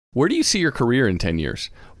Where do you see your career in 10 years?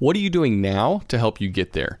 What are you doing now to help you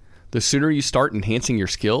get there? The sooner you start enhancing your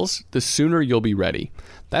skills, the sooner you'll be ready.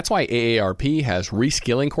 That's why AARP has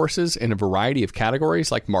reskilling courses in a variety of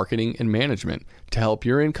categories like marketing and management to help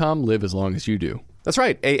your income live as long as you do. That's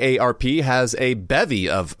right. AARP has a bevy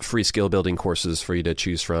of free skill building courses for you to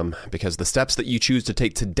choose from because the steps that you choose to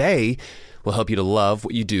take today will help you to love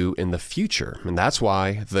what you do in the future. And that's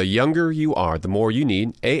why the younger you are, the more you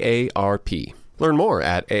need AARP. Learn more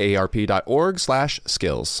at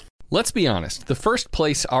aarp.org/skills. Let's be honest. The first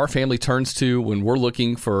place our family turns to when we're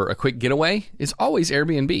looking for a quick getaway is always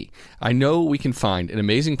Airbnb. I know we can find an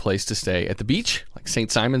amazing place to stay at the beach, like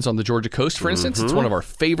St. Simon's on the Georgia coast, for instance. It's one of our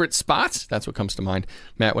favorite spots. That's what comes to mind,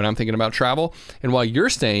 Matt, when I'm thinking about travel. And while you're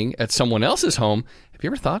staying at someone else's home, have you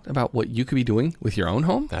ever thought about what you could be doing with your own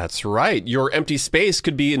home? That's right. Your empty space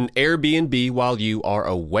could be an Airbnb while you are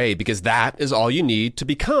away because that is all you need to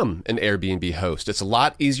become an Airbnb host. It's a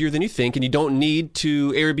lot easier than you think, and you don't need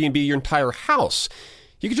to Airbnb your entire house.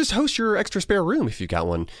 You could just host your extra spare room if you've got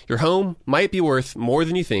one. Your home might be worth more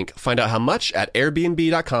than you think. Find out how much at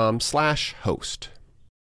airbnb.com/host.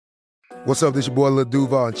 What's up? This your boy Lil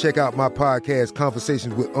Duval, and check out my podcast,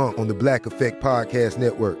 Conversations with Unc, on the Black Effect Podcast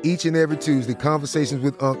Network. Each and every Tuesday, Conversations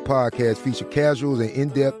with Unc podcast feature casuals and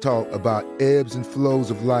in-depth talk about ebbs and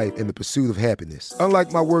flows of life and the pursuit of happiness.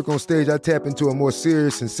 Unlike my work on stage, I tap into a more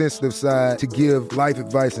serious and sensitive side to give life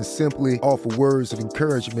advice and simply offer words of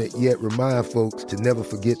encouragement, yet remind folks to never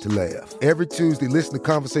forget to laugh. Every Tuesday, listen to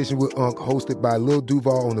Conversations with Unc, hosted by Lil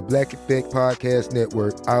Duval on the Black Effect Podcast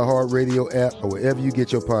Network, iHeartRadio app, or wherever you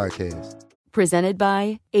get your podcasts. Presented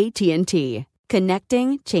by AT&T.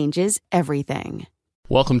 Connecting changes everything.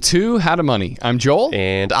 Welcome to How to Money. I'm Joel.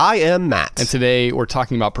 And I am Matt. And today we're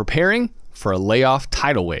talking about preparing for a layoff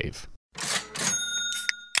tidal wave.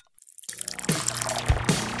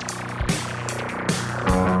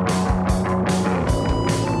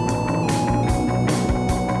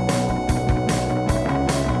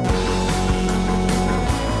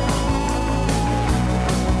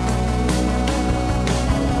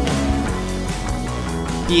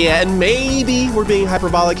 Yeah, and maybe we're being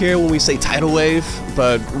hyperbolic here when we say tidal wave,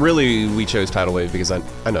 but really we chose tidal wave because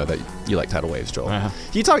I know that you like tidal waves, Joel.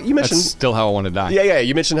 You mentioned That's still how I want to die. Yeah,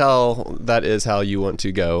 you mentioned how that is how you want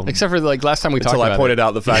to go. Except for like last time we talked about until I pointed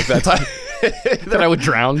out the fact that that I would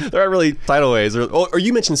drown. There aren't really tidal waves, or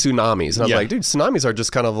you mentioned tsunamis, and I was like, dude, tsunamis are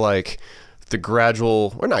just kind of like the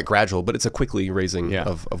gradual, or not gradual, but it's a quickly raising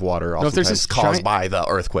of water, oftentimes caused by the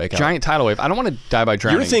earthquake. Giant tidal wave. I don't want to die by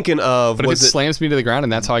drowning. You're thinking of, but if it slams me to the ground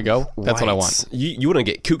and that's how I go, that's what I want. You want to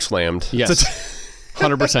get kook slammed. Yes.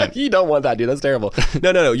 100%. You don't want that, dude. That's terrible.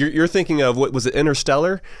 No. You're thinking of, what was it,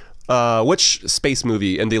 Interstellar? Which space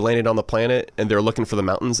movie? And they landed on the planet and they're looking for the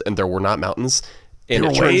mountains and there were not mountains. And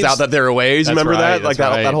it turns out that there are waves. Remember that? Like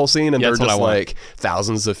that whole scene? And they're just like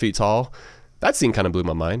thousands of feet tall. That scene kind of blew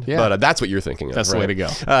my mind, but that's what you're thinking of. That's right? The way to go.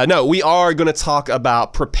 No, we are going to talk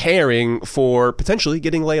about preparing for potentially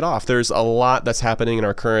getting laid off. There's a lot that's happening in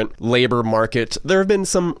our current labor market. There have been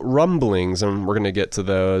some rumblings, and we're going to get to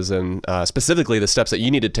those, and specifically the steps that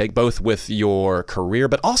you need to take both with your career,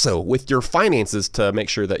 but also with your finances to make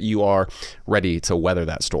sure that you are ready to weather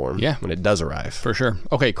that storm when it does arrive. For sure.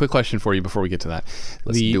 Okay, quick question for you before we get to that.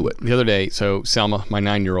 Let's do it. The other day, so Selma, my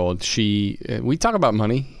 9-year-old, we talk about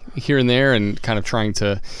money here and there and kind of trying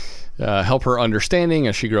to help her understanding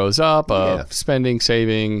as she grows up, spending,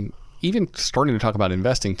 saving, even starting to talk about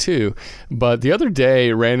investing too. But the other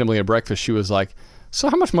day, randomly at breakfast, she was like, so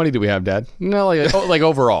how much money do we have, Dad? No, like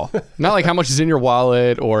overall. Not like how much is in your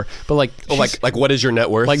wallet but like... Oh, like what is your net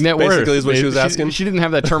worth? Like net worth. Basically is what she was asking? She didn't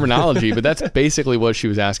have that terminology, but that's basically what she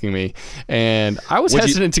was asking me. And I was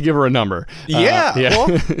hesitant to give her a number.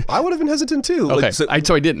 Well, I would have been hesitant too. Okay, so I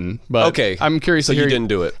didn't, but I'm curious to hear... So you didn't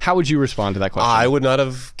do it. How would you respond to that question? I would not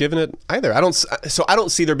have given it either. I don't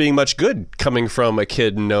see there being much good coming from a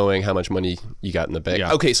kid knowing how much money you got in the bank.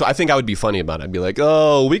 Yeah. Okay, so I think I would be funny about it. I'd be like,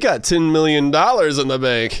 oh, we got $10 million in the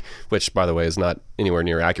bank, which, by the way, is not anywhere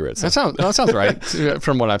near accurate. So. That sounds right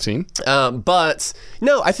from what I've seen. But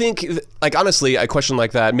no, I think, like, honestly, a question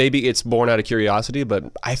like that, maybe it's born out of curiosity, but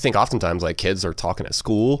I think oftentimes, like, kids are talking at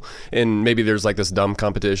school and maybe there's like this dumb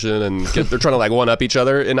competition and they're trying to like one up each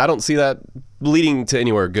other, and I don't see that leading to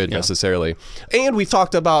anywhere good necessarily. And we've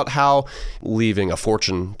talked about how leaving a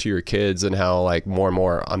fortune to your kids and how, like, more and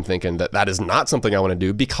more I'm thinking that is not something I want to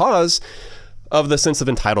do because of the sense of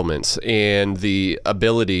entitlement and the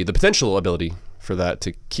potential ability for that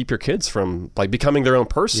to keep your kids from like becoming their own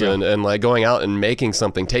person and like going out and making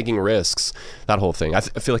something, taking risks, that whole thing. I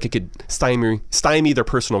feel like it could stymie their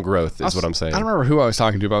personal growth is what I'm saying. I don't remember who I was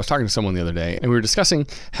talking to, but I was talking to someone the other day, and we were discussing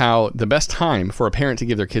how the best time for a parent to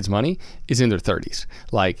give their kids money is in their 30s.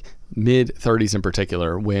 Like mid-30s in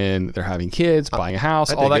particular, when they're having kids, buying a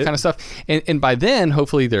house, all that kind of stuff. And by then,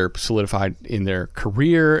 hopefully, they're solidified in their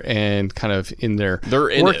career and kind of in their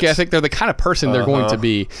work ethic. They're the kind of person they're going to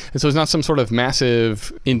be. And so it's not some sort of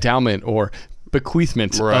massive endowment or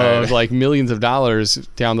bequeathment of like millions of dollars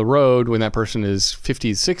down the road when that person is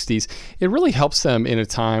 50s, 60s. It really helps them in a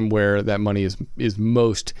time where that money is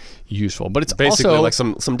most useful. But it's basically also like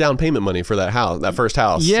some down payment money for that house, that first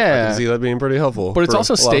house. Yeah, I can see that being pretty helpful. But it's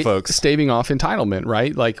also a lot of folks. staving off entitlement,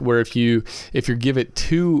 right? Like where if you give it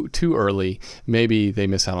too early, maybe they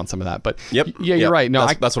miss out on some of that. But you're right. No,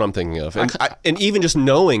 that's what I'm thinking of. And even just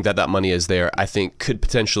knowing that money is there, I think could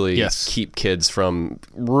potentially keep kids from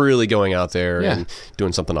really going out there and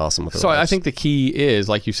doing something awesome with their lives. I think the key is,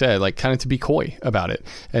 like you said, like kind of to be coy about it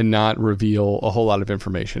and not reveal a whole lot of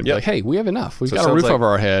information. Be like, hey, we have enough. We've got a roof over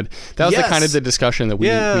our head. That was the kind of the discussion that we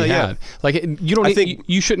had. Like you don't.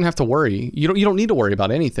 You shouldn't have to worry. You don't need to worry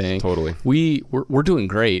about anything. Totally. We're doing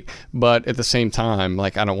great, but at the same time,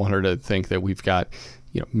 like I don't want her to think that we've got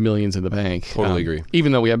millions in the bank. Totally agree.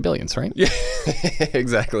 Even though we have billions, right? Yeah,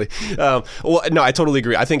 exactly. Well, no, I totally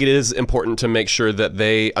agree. I think it is important to make sure that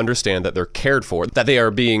they understand that they're cared for, that they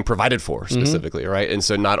are being provided for specifically, right? And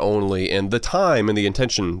so not only in the time and the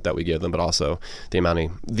intention that we give them, but also the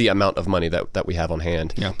amount of money that we have on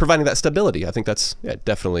hand, providing that stability. I think that's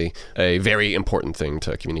definitely a very important thing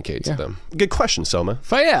to communicate to them. Good question, Soma.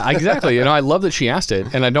 But yeah, exactly. I love that she asked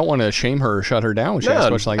it, and I don't want to shame her or shut her down when she asks a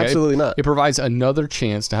question like that. Absolutely not. It provides another chance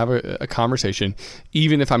to have a conversation,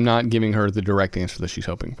 even if I'm not giving her the direct answer that she's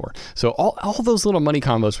hoping for. So all those little money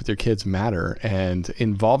combos with your kids matter, and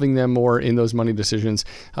involving them more in those money decisions.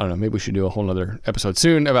 I don't know, maybe we should do a whole nother episode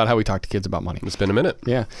soon about how we talk to kids about money. It's been a minute.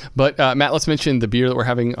 Yeah. But Matt, let's mention the beer that we're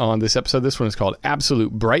having on this episode. This one is called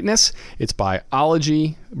Absolute Brightness. It's by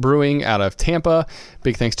Ology Brewing out of Tampa.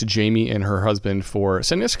 Big thanks to Jamie and her husband for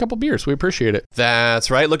sending us a couple beers. We appreciate it. That's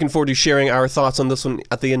right. Looking forward to sharing our thoughts on this one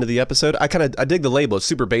at the end of the episode. I dig the label. It's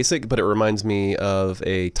super basic, but it reminds me of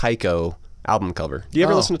a Tycho album cover. Do you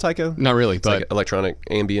ever listen to Tycho? Not really, it's but like electronic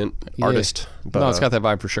ambient artist. But, no, it's got that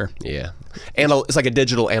vibe for sure. Yeah. It's like a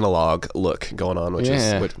digital analog look going on, which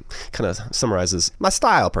kind of summarizes my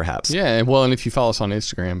style, perhaps. Yeah, well, and if you follow us on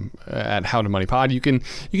Instagram at How to Money Pod, you can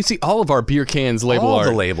see all of our beer cans label all art,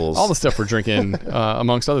 the labels, all the stuff we're drinking,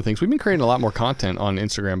 amongst other things. We've been creating a lot more content on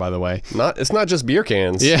Instagram, by the way. It's not just beer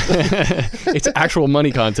cans. Yeah, it's actual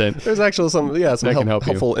money content. There's actually some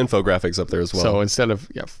helpful infographics up there as well. So instead of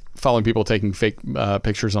following people taking fake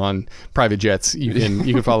pictures on private jets, you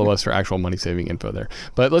can follow us for actual money saving info there.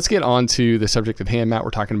 But let's get on to the subject at hand. Matt,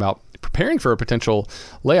 we're talking about preparing for a potential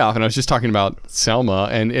layoff, and I was just talking about Selma,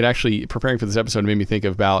 and it actually, preparing for this episode, made me think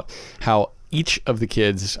about how each of the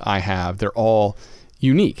kids I have, they're all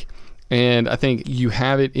unique. And I think you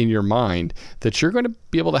have it in your mind that you're going to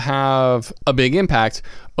be able to have a big impact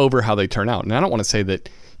over how they turn out. And I don't want to say that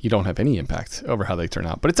you don't have any impact over how they turn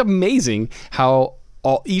out, but it's amazing how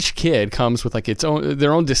each kid comes with like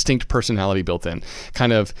their own distinct personality built in,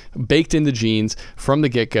 kind of baked in the genes from the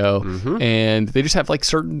get-go, and they just have like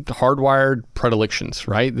certain hardwired predilections,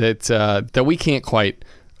 right? That we can't quite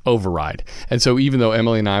override. And so even though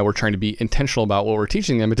Emily and I were trying to be intentional about what we're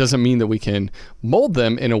teaching them, it doesn't mean that we can mold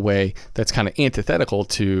them in a way that's kind of antithetical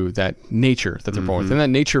to that nature that they're born with. And that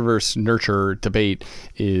nature versus nurture debate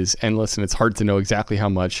is endless, and it's hard to know exactly how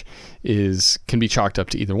much can be chalked up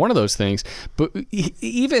to either one of those things. But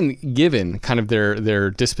even given kind of their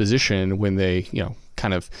disposition when they,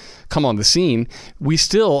 kind of come on the scene, we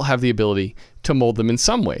still have the ability to mold them in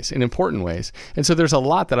some ways, in important ways. And so there's a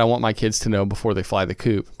lot that I want my kids to know before they fly the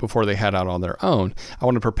coop, before they head out on their own. I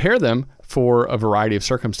want to prepare them for a variety of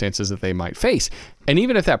circumstances that they might face. And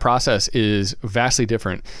even if that process is vastly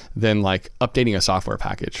different than like updating a software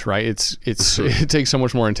package, right? It takes so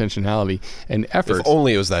much more intentionality and effort. If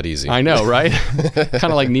only it was that easy. I know, right? Kind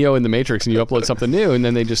of like Neo in the Matrix, and you upload something new, and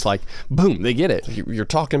then they just like, boom, they get it. You're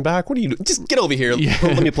talking back. What are you doing? Just get over here. Yeah.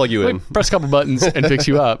 Let me plug you in. Press a couple buttons and fix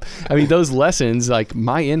you up. I mean, those lessons, like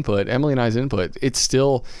my input, Emily and I's input, it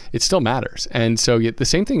still matters. And so the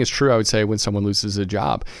same thing is true, I would say, when someone loses a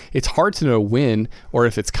job. It's hard to know when or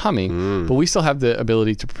if it's coming, but we still have the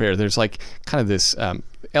ability to prepare. There's like kind of this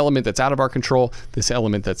element that's out of our control, this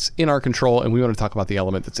element that's in our control, and we want to talk about the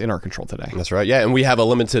element that's in our control today. That's right. Yeah, and we have a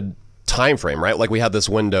limited time frame, right? Like we have this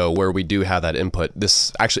window where we do have that input.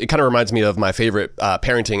 This actually, it kind of reminds me of my favorite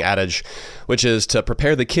parenting adage, which is to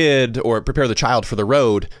prepare the kid or prepare the child for the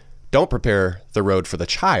road. Don't prepare the road for the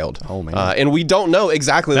child. Oh, man. And we don't know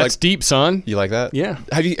exactly. That's deep, son. You like that? Yeah.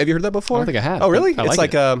 Have you heard that before? I don't think I have. Oh, really? I It's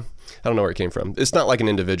like like I don't know where it came from. It's not like an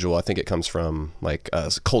individual. I think it comes from like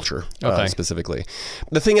culture specifically.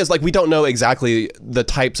 The thing is, like, we don't know exactly the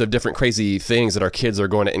types of different crazy things that our kids are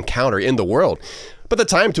going to encounter in the world. But the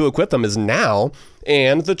time to equip them is now.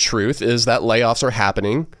 And the truth is that layoffs are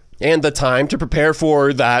happening. And the time to prepare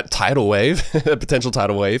for that tidal wave, a potential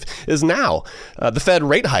tidal wave, is now. The Fed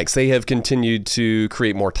rate hikes, they have continued to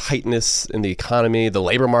create more tightness in the economy. The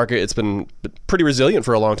labor market, it's been pretty resilient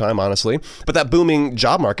for a long time, honestly. But that booming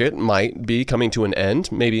job market might be coming to an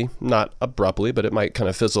end, maybe not abruptly, but it might kind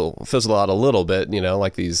of fizzle out a little bit,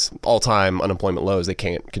 like these all-time unemployment lows. They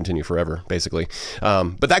can't continue forever, basically.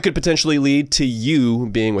 But that could potentially lead to you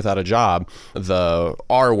being without a job. The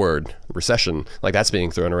R word, recession, like that's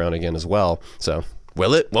being thrown around again as well. So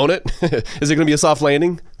will it? Won't it? Is it going to be a soft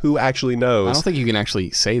landing? Who actually knows? I don't think you can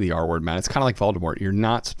actually say the R word, Matt. It's kind of like Voldemort. You're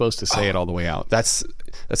not supposed to say it all the way out. That's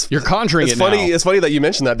you're conjuring it funny. now. It's funny that you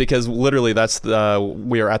mentioned that because literally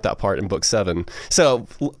we are at that part in book 7. So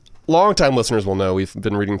long-time listeners will know we've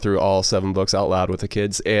been reading through all 7 books out loud with the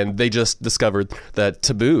kids, and they just discovered that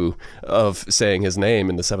taboo of saying his name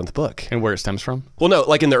in the 7th book. And where it stems from? Well, no,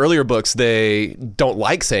 like in the earlier books, they don't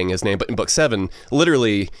like saying his name, but in book 7,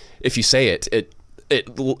 literally, if you say it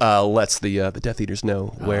lets the Death Eaters know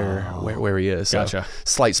where he is. So, gotcha.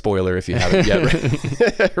 Slight spoiler if you haven't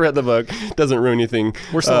yet read the book. Doesn't ruin anything.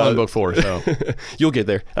 We're still on book 4, so you'll get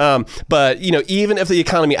there. But even if the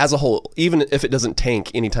economy as a whole, even if it doesn't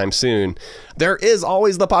tank anytime soon, there is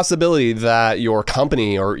always the possibility that your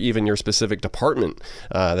company or even your specific department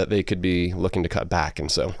that they could be looking to cut back. And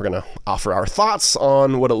so we're going to offer our thoughts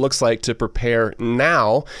on what it looks like to prepare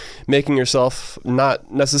now, making yourself not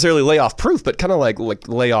necessarily layoff proof, but kind of like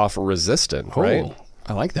layoff resistant, right? Oh,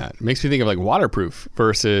 I like that. It makes me think of like waterproof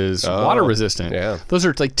versus water resistant. Yeah. Those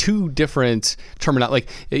are like two different terminology. Like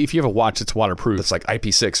if you have a watch, it's waterproof. It's like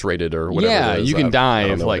IP6 rated or whatever. Yeah, it is. you can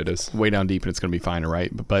dive like way down deep and it's going to be fine,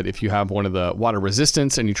 right? But if you have one of the water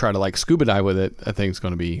resistance and you try to like scuba dive with it, I think it's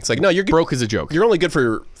going to be. It's like, no, you're broke as a joke. You're only good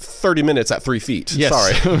for 30 minutes at 3 feet. Yes.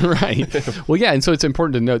 Sorry. Right. Well, yeah, and so it's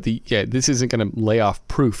important to note that this isn't going to lay off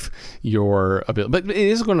proof your ability, but it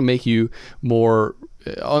is going to make you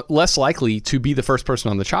less likely to be the first person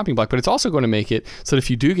on the chopping block, but it's also going to make it so that if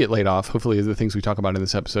you do get laid off, hopefully the things we talk about in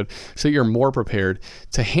this episode, so you're more prepared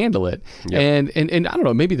to handle it. Yep. And I don't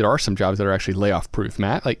know, maybe there are some jobs that are actually layoff proof,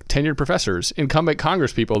 Matt, like tenured professors, incumbent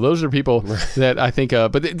Congress people. Those are people that I think,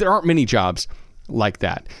 but there aren't many jobs like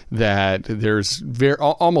that there's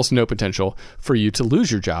almost no potential for you to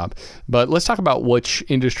lose your job. But let's talk about which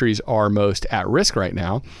industries are most at risk right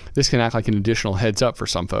now. This can act like an additional heads up for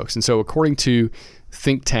some folks. And so according to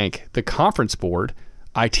think tank The Conference Board,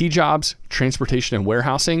 IT jobs, transportation and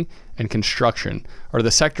warehousing, and construction are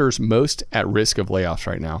the sectors most at risk of layoffs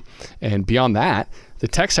right now. And beyond that, the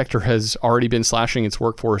tech sector has already been slashing its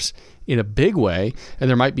workforce in a big way, and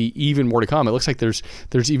there might be even more to come. It looks like there's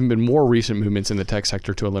even been more recent movements in the tech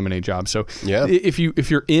sector to eliminate jobs. So if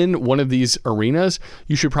you're in one of these arenas,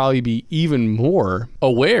 you should probably be even more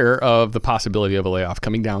aware of the possibility of a layoff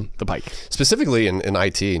coming down the pike. Specifically in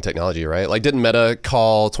IT and technology, right? Like, didn't Meta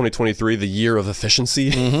call 2023 the year of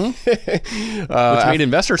efficiency? Mm-hmm. Which made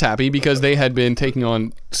investors happy because they had been taking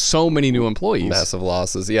on so many new employees. Massive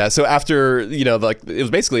losses. Yeah. So after, it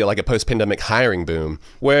was basically like a post-pandemic hiring boom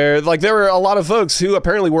where there were a lot of folks who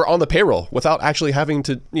apparently were on the payroll without actually having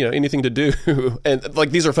to, anything to do. And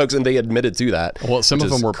these are folks, and they admitted to that. Well, some of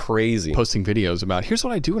them were crazy, posting videos about, here's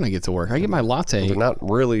what I do when I get to work. I get my latte. They're not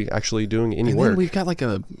really actually doing any work. Then we've got like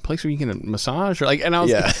a place where you can massage and I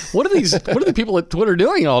was like, what are the people at Twitter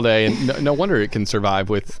doing all day? And no wonder it can survive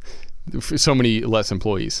with so many less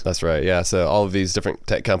employees. That's right. Yeah. So all of these different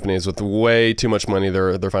tech companies with way too much money,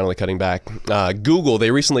 they're finally cutting back. Google, they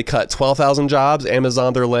recently cut 12,000 jobs.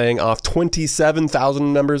 Amazon, they're laying off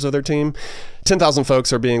 27,000 members of their team. 10,000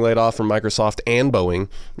 folks are being laid off from Microsoft and Boeing.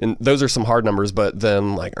 And those are some hard numbers, but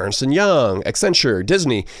then like Ernst & Young, Accenture,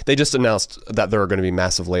 Disney, they just announced that there are going to be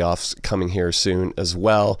massive layoffs coming here soon as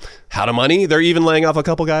well. How to Money, they're even laying off a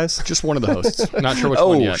couple guys. Just one of the hosts. Not sure which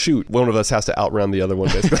one yet. Oh, shoot. One of us has to outrun the other one,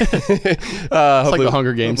 basically. It's like the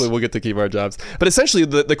Hunger Games. Hopefully we'll get to keep our jobs. But essentially,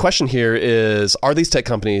 the question here is, are these tech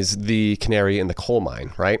companies the canary in the coal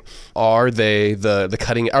mine, right? Are they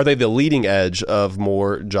the leading edge of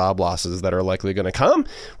more job losses that are likely going to come?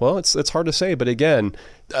 Well, it's hard to say. But again,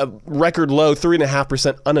 a record low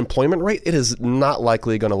 3.5% unemployment rate, it is not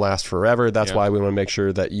likely going to last forever. That's why we want to make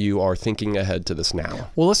sure that you are thinking ahead to this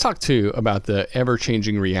now. Well, let's talk too about the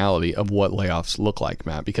ever-changing reality of what layoffs look like,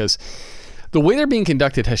 Matt, because the way they're being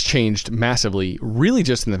conducted has changed massively, really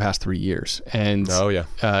just in the past 3 years. And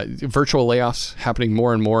virtual layoffs happening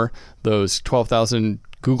more and more. Those 12,000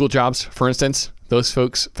 Google jobs, for instance, those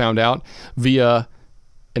folks found out via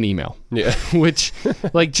an email, which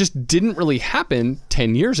just didn't really happen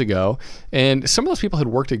 10 years ago. And some of those people had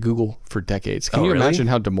worked at Google for decades. Can you imagine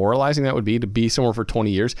how demoralizing that would be to be somewhere for 20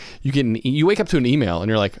 years? You wake up to an email and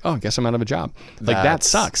you're like, oh, I guess I'm out of a job. That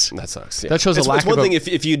sucks. That sucks. Yeah. That shows a lack of... It's one thing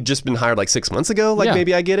if you'd just been hired 6 months ago,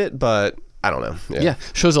 maybe I get it, but... I don't know. Yeah,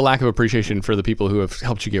 shows a lack of appreciation for the people who have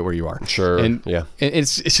helped you get where you are. Sure. And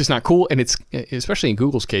it's just not cool. And it's, especially in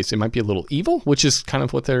Google's case, it might be a little evil, which is kind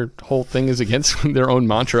of what their whole thing is against, their own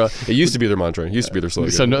mantra. It used to be their mantra. It used to be their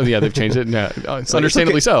slogan. So they've changed it. No, it's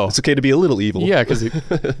understandably so. It's okay to be a little evil. Yeah, because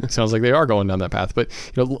it sounds like they are going down that path. But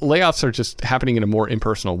layoffs are just happening in a more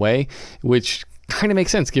impersonal way, which kind of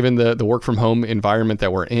makes sense given the work from home environment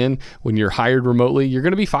that we're in. When you're hired remotely, you're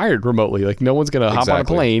going to be fired remotely. No one's going to hop on a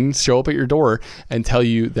plane, show up at your door and tell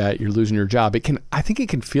you that you're losing your job. I think it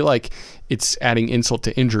can feel like it's adding insult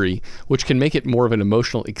to injury, which can make it more of an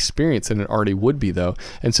emotional experience than it already would be, though.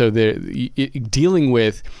 And so dealing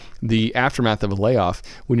with the aftermath of a layoff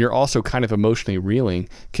when you're also kind of emotionally reeling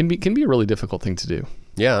can be a really difficult thing to do.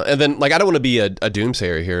 Yeah, and then I don't want to be a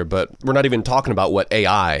doomsayer here, but we're not even talking about what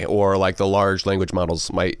AI or the large language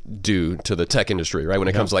models might do to the tech industry, right? When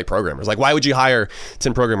it comes to programmers, why would you hire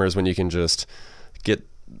 10 programmers when you can just get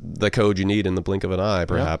the code you need in the blink of an eye,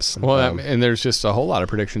 perhaps? Yeah. Well, and there's just a whole lot of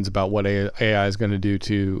predictions about what AI is going to do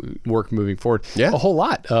to work moving forward. Yeah, a whole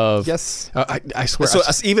lot of I swear. So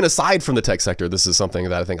even aside from the tech sector, this is something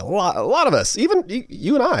that I think a lot of us, even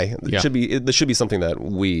you and I, this should be something that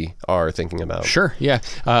we are thinking about. Sure. Yeah.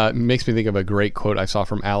 Makes me think of a great quote I saw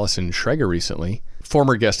from Allison Schreger recently,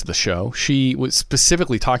 former guest of the show. She was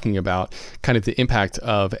specifically talking about kind of the impact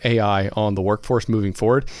of AI on the workforce moving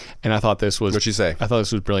forward. And I thought this was... What'd she say? I thought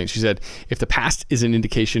this was brilliant. She said, if the past is an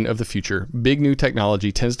indication of the future, big new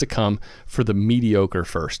technology tends to come for the mediocre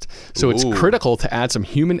first. So it's critical to add some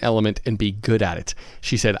human element and be good at it.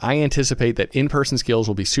 She said, I anticipate that in-person skills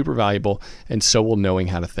will be super valuable, and so will knowing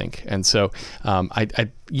how to think. And so,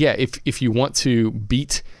 if you want to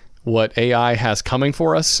beat what AI has coming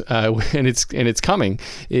for us, and it's coming,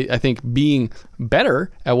 I think being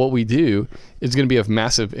better at what we do is going to be of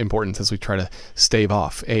massive importance as we try to stave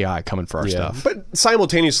off AI coming for our stuff. But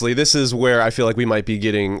simultaneously, this is where I feel like we might be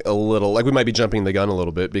getting a little, we might be jumping the gun a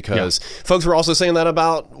little bit, because folks were also saying that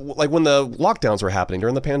about when the lockdowns were happening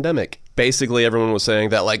during the pandemic. Basically, everyone was saying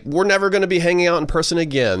that we're never going to be hanging out in person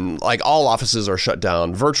again. All offices are shut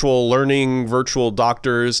down, virtual learning, virtual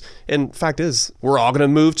doctors. And fact is, we're all going to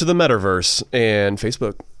move to the metaverse. And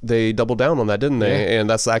Facebook, they doubled down on that, didn't they? Yeah. And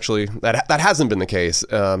that's actually, that hasn't been the case.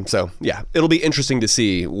 It'll be interesting to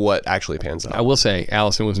see what actually pans out. I will say,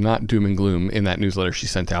 Allison was not doom and gloom in that newsletter she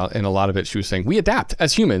sent out. And a lot of it, she was saying, we adapt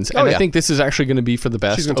as humans. And I think this is actually going to be for the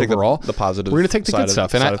best. She's going to take the positive. We're going to take the good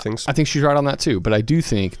stuff. And I think she's right on that too. But I do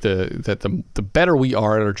think that the better we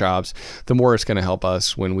are at our jobs, the more it's going to help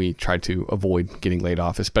us when we try to avoid getting laid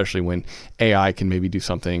off, especially when AI can maybe do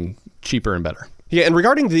something cheaper and better. Yeah, and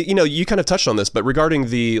regarding the, you kind of touched on this, but regarding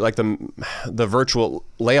the virtual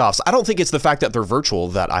layoffs, I don't think it's the fact that they're virtual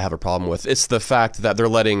that I have a problem with. It's the fact that they're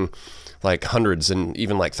letting hundreds and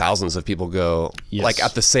even thousands of people go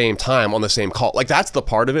at the same time on the same call. That's the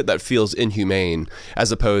part of it that feels inhumane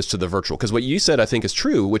as opposed to the virtual. Because what you said I think is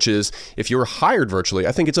true, which is if you're hired virtually,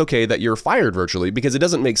 I think it's okay that you're fired virtually, because it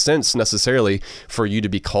doesn't make sense necessarily for you to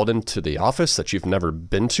be called into the office that you've never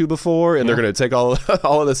been to before, and they're going to take all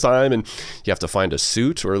of this time, and you have to find a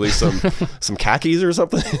suit or at least some khakis or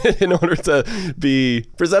something in order to be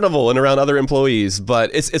presentable and around other employees.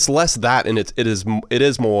 But it's less that, and it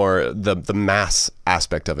is more the mass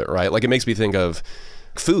aspect of it, right? It makes me think of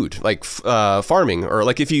food, farming,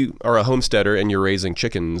 or if you are a homesteader and you're raising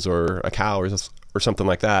chickens or a cow or something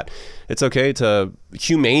like that. It's okay to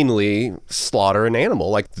humanely slaughter an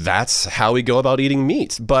animal. That's how we go about eating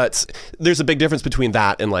meat. But there's a big difference between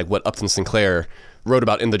that and what Upton Sinclair wrote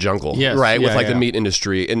about in The Jungle, right? With the meat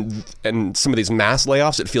industry and some of these mass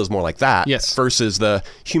layoffs, it feels more like that. Yes. Versus the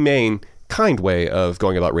humane kind way of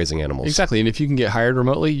going about raising animals. Exactly. And if you can get hired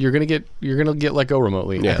remotely, you're gonna get let go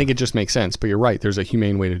remotely. Yeah. I think it just makes sense. But you're right. There's a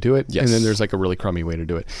humane way to do it, Yes. and then there's like a really crummy way to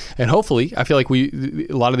do it. And hopefully, I feel like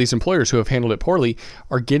a lot of these employers who have handled it poorly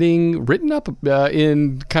are getting written up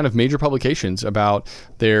in kind of major publications about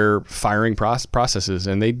their firing processes,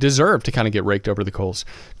 and they deserve to kind of get raked over the coals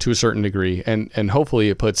to a certain degree. And hopefully,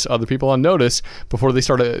 it puts other people on notice before they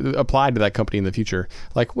start to apply to that company in the future.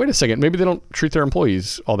 Like, wait a second, maybe they don't treat their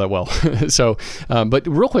employees all that well. So, but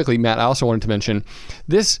real quickly, Matt, I also wanted to mention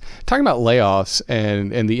this, talking about layoffs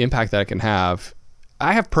and the impact that it can have.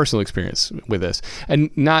 I have personal experience with this, and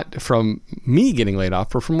not from me getting laid off,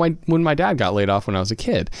 but from when my dad got laid off when I was a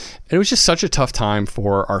kid. And it was just such a tough time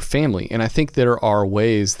for our family. And I think there are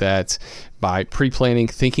ways that by pre-planning,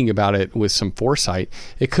 thinking about it with some foresight,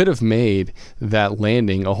 it could have made that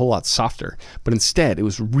landing a whole lot softer. But instead, it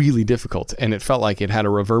was really difficult, and it felt like it had a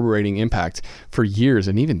reverberating impact for years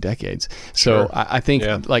and even decades. So Sure. I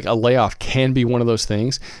think like a layoff can be one of those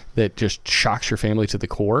things that just shocks your family to the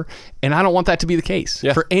core. And I don't want that to be the case.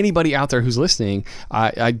 Yeah. For anybody out there who's listening,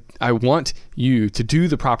 I want you to do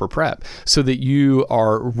the proper prep so that you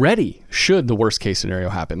are ready should the worst case scenario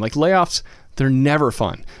happen. Like layoffs, they're never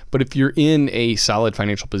fun. But if you're in a solid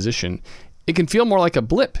financial position, it can feel more like a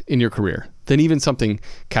blip in your career than even something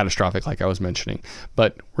catastrophic like I was mentioning.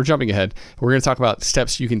 But we're jumping ahead. We're going to talk about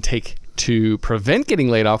steps you can take to prevent getting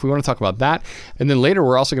laid off. We want to talk about that. And then later,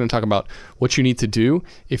 we're also going to talk about what you need to do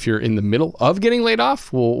if you're in the middle of getting laid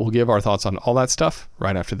off. We'll give our thoughts on all that stuff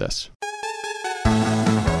right after this.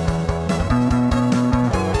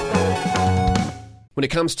 When it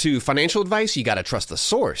comes to financial advice, you got to trust the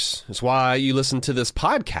source. That's why you listen to this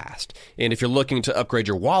podcast. And if you're looking to upgrade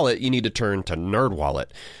your wallet, you need to turn to NerdWallet.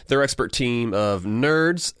 Their expert team of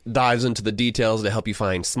nerds dives into the details to help you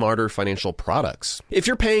find smarter financial products. If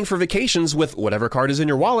you're paying for vacations with whatever card is in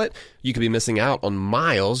your wallet, you could be missing out on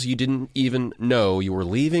miles you didn't even know you were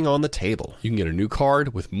leaving on the table. You can get a new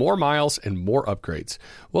card with more miles and more upgrades.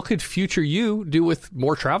 What could future you do with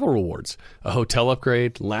more travel rewards? A hotel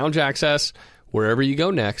upgrade, lounge access. Wherever you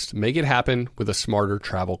go next, make it happen with a smarter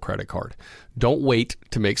travel credit card. Don't wait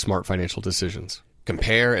to make smart financial decisions.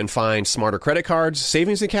 Compare and find smarter credit cards,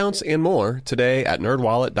 savings accounts, and more today at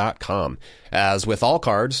nerdwallet.com. As with all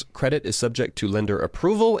cards, credit is subject to lender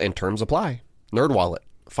approval and terms apply. NerdWallet.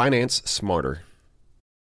 Finance smarter.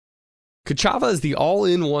 Kachava is the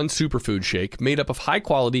all-in-one superfood shake made up of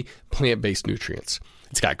high-quality plant-based nutrients.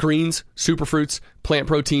 It's got greens, superfruits, plant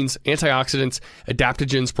proteins, antioxidants,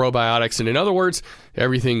 adaptogens, probiotics, and in other words,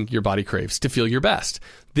 everything your body craves to feel your best.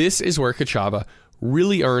 This is where Kachava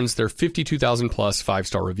really earns their 52,000 plus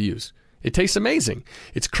 5-star reviews. It tastes amazing.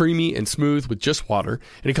 It's creamy and smooth with just water,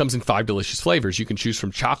 and it comes in 5 delicious flavors. You can choose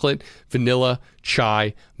from chocolate, vanilla,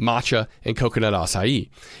 chai, matcha, and coconut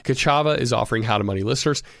acai. Kachava is offering How to Money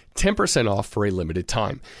listeners 10% off for a limited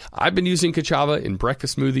time. I've been using Kachava in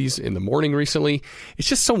breakfast smoothies in the morning recently. It's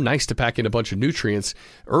just so nice to pack in a bunch of nutrients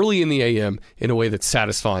early in the AM in a way that's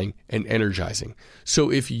satisfying and energizing.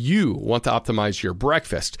 So if you want to optimize your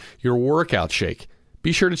breakfast, your workout shake,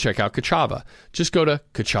 be sure to check out Kachava. Just go to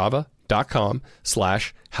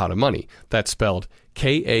kachava.com/howtomoney. That's spelled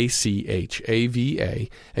Kachava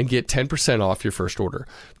and get 10% off your first order.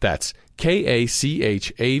 That's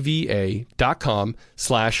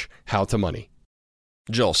kachava.com/howtomoney.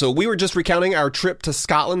 Joel, so we were just recounting our trip to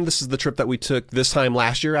Scotland. This is the trip that we took this time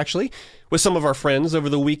last year, actually, with some of our friends over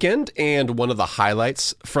the weekend. And one of the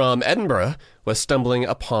highlights from Edinburgh was stumbling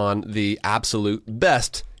upon the absolute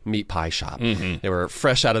best meat pie shop. They were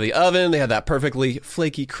fresh out of the oven. They had that perfectly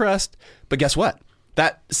flaky crust. But guess what?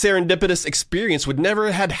 That serendipitous experience would never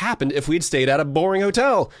have happened if we'd stayed at a boring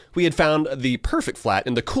hotel. We had found the perfect flat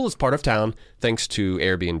in the coolest part of town thanks to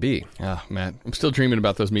Airbnb. Ah, man, I'm still dreaming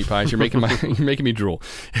about those meat pies. You're making me drool.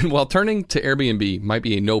 And while turning to Airbnb might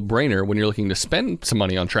be a no-brainer when you're looking to spend some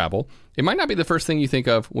money on travel, it might not be the first thing you think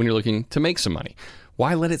of when you're looking to make some money.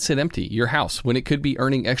 Why let it sit empty, your house, when it could be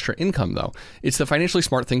earning extra income, though? It's the financially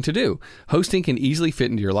smart thing to do. Hosting can easily fit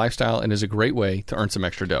into your lifestyle and is a great way to earn some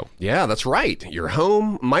extra dough. Yeah, that's right. Your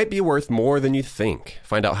home might be worth more than you think.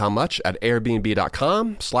 Find out how much at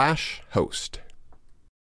airbnb.com/host.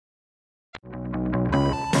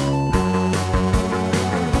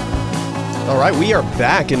 All right, we are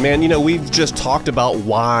back. And man, we've just talked about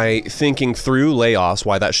why thinking through layoffs,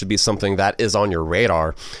 why that should be something that is on your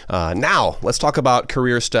radar. Now, let's talk about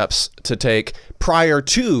career steps to take prior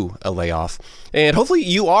to a layoff. And hopefully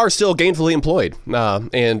you are still gainfully employed.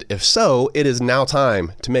 And if so, it is now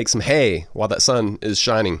time to make some hay while that sun is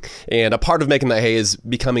shining. And a part of making that hay is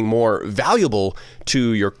becoming more valuable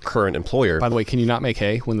to your current employer. By the way, can you not make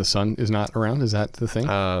hay when the sun is not around? Is that the thing?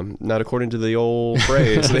 Not according to the old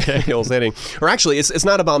phrase, the old saying. Or actually, it's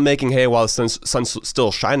not about making hay while the sun's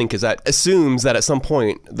still shining, because that assumes that at some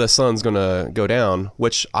point the sun's going to go down,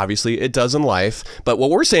 which obviously it does in life. But what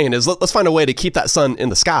we're saying is let's find a way to keep that sun in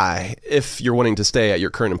the sky if you're wanting to stay at your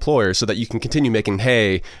current employer so that you can continue making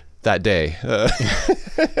hay that day.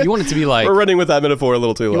 You want it to be like... We're running with that metaphor a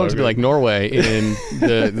little too long. You want it to be like Norway in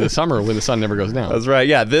the summer when the sun never goes down. That's right.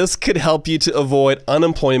 Yeah, this could help you to avoid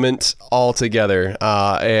unemployment altogether.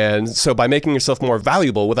 And so by making yourself more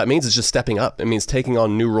valuable, what that means is just stepping up. It means taking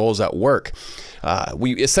on new roles at work.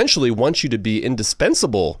 We essentially want you to be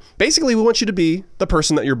indispensable. Basically, we want you to be the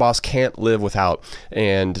person that your boss can't live without.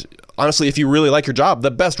 And honestly, if you really like your job,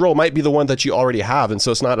 the best role might be the one that you already have. And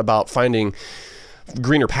so it's not about finding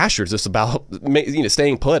greener pastures. It's about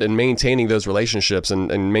staying put and maintaining those relationships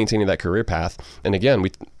and maintaining that career path. And again,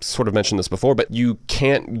 we sort of mentioned this before, but you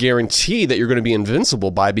can't guarantee that you're going to be invincible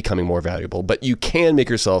by becoming more valuable, but you can make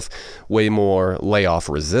yourself way more layoff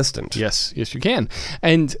resistant. Yes, you can.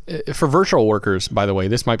 And for virtual workers, by the way,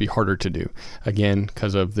 this might be harder to do, again,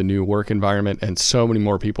 because of the new work environment and so many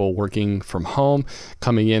more people working from home,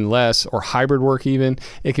 coming in less, or hybrid work even.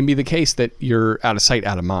 It can be the case that you're out of sight,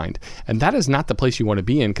 out of mind. And that is not the place you want to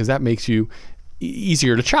be in, because that makes you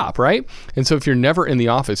easier to chop, right? And so if you're never in the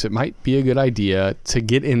office, it might be a good idea to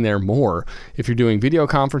get in there more. If you're doing video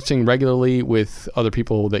conferencing regularly with other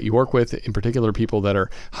people that you work with, in particular people that are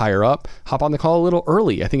higher up, hop on the call a little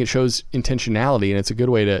early. I think it shows intentionality, and it's a good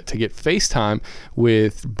way to get face time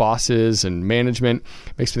with bosses and management.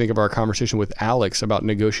 Makes me think of our conversation with Alex about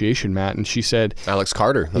negotiation, Matt, and she said... Alex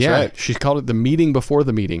Carter, that's right. She called it the meeting before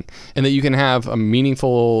the meeting, and that you can have a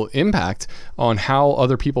meaningful impact on how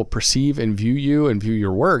other people perceive and view you and view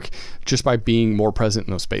your work just by being more present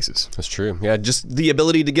in those spaces. That's true. Yeah, just the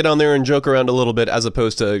ability to get on there and joke around a little bit as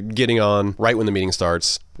opposed to getting on right when the meeting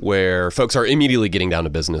starts, where folks are immediately getting down to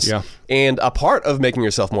business. Yeah. And a part of making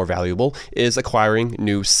yourself more valuable is acquiring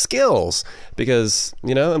new skills, because,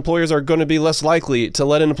 employers are going to be less likely to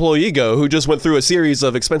let an employee go who just went through a series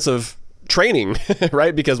of expensive training,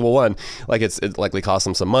 right? Because, well, one, it likely costs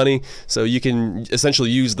them some money. So you can essentially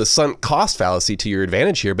use the sunk cost fallacy to your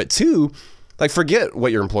advantage here. But two, forget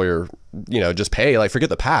what your employer, just pay. Forget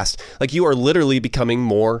the past. You are literally becoming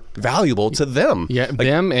more valuable to them. Yeah,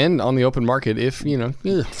 them and on the open market if, for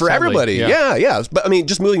sadly, everybody. Yeah. But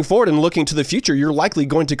just moving forward and looking to the future, you're likely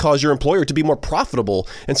going to cause your employer to be more profitable.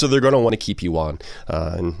 And so they're going to want to keep you on.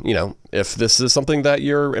 And, if this is something that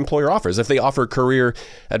your employer offers, if they offer career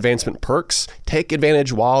advancement perks, take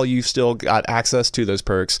advantage while you've still got access to those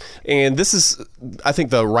perks. And this is, I think,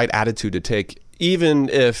 the right attitude to take, even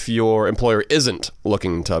if your employer isn't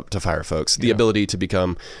looking to fire folks. The ability to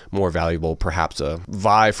become more valuable, perhaps to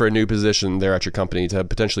vie for a new position there at your company, to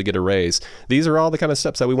potentially get a raise. These are all the kind of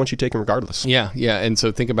steps that we want you taking regardless. Yeah. And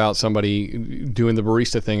so think about somebody doing the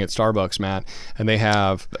barista thing at Starbucks, Matt, and they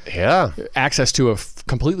have access to a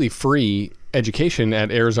completely free education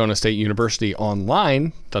at Arizona State University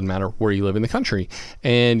online, doesn't matter where you live in the country.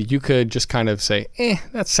 And you could just kind of say,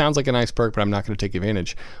 that sounds like a nice perk, but I'm not going to take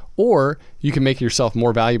advantage. Or you can make yourself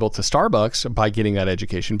more valuable to Starbucks by getting that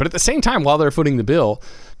education. But at the same time, while they're footing the bill,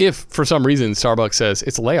 if for some reason Starbucks says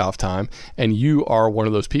it's layoff time and you are one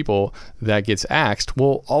of those people that gets axed,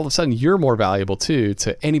 well, all of a sudden you're more valuable too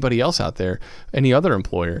to anybody else out there, any other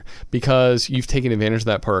employer, because you've taken advantage of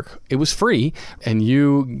that perk. It was free, and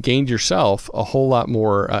you gained yourself a whole lot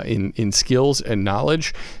more in skills and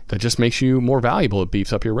knowledge that just makes you more valuable. It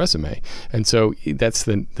beefs up your resume. And so that's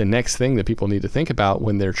the next thing that people need to think about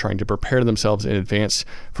when they're trying to prepare themselves in advance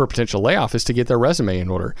for a potential layoff, is to get their resume in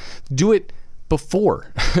order. Do it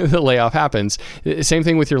before the layoff happens. Same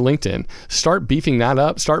thing with your LinkedIn. Start beefing that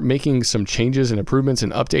up. Start making some changes and improvements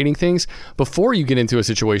and updating things before you get into a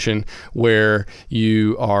situation where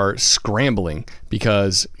you are scrambling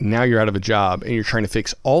because now you're out of a job and you're trying to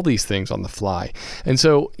fix all these things on the fly. And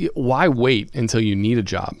so why wait until you need a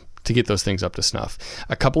job to get those things up to snuff.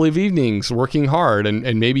 A couple of evenings working hard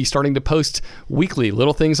and maybe starting to post weekly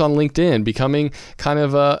little things on LinkedIn, becoming kind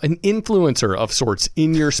of an influencer of sorts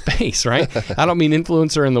in your space, right? I don't mean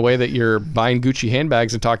influencer in the way that you're buying Gucci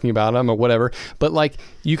handbags and talking about them or whatever, but like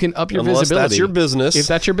you can up your visibility. That's your business. If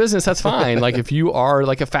that's your business, that's fine. Like if you are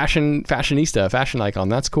like a fashionista, a fashion icon,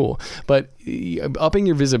 that's cool. But upping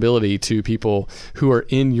your visibility to people who are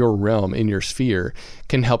in your realm, in your sphere,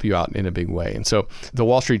 can help you out in a big way. And so the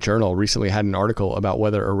Wall Street Journal recently had an article about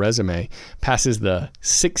whether a resume passes the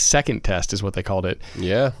 6-second test, is what they called it.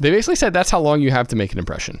 Yeah. They basically said that's how long you have to make an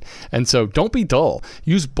impression. And so don't be dull.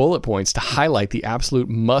 Use bullet points to highlight the absolute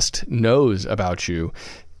must-knows about you.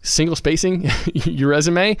 Single spacing your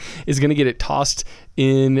resume is going to get it tossed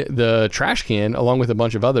in the trash can along with a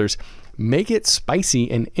bunch of others. Make it spicy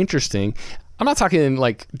and interesting. I'm not talking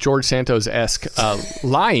like George Santos-esque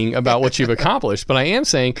lying about what you've accomplished, but I am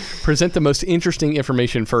saying present the most interesting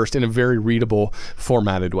information first in a very readable,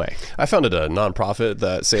 formatted way. I founded a nonprofit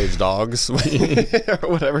that saves dogs or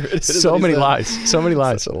whatever. So many lies.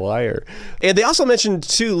 Such a liar. And they also mentioned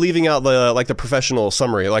too, leaving out the professional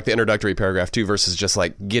summary, like the introductory paragraph too, versus just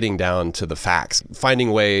like getting down to the facts,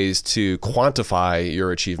 finding ways to quantify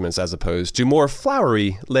your achievements as opposed to more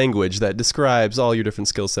flowery language that describes all your different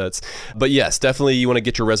skill sets. But yes, definitely you want to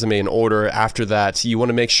get your resume in order. After that, you want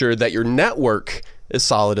to make sure that your network is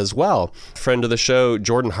solid as well. Friend of the show,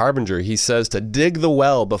 Jordan Harbinger, he says to dig the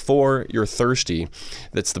well before you're thirsty.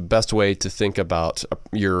 That's the best way to think about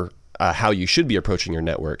your how you should be approaching your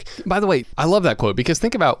network. By the way, I love that quote because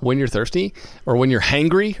think about when you're thirsty or when you're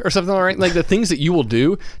hangry or something, right? Like the things that you will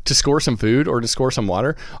do to score some food or to score some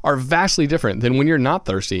water are vastly different than when you're not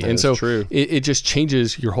thirsty. And so true. It just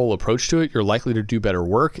changes your whole approach to it. You're likely to do better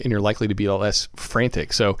work and you're likely to be less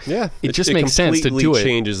frantic. So it just makes sense to do it. It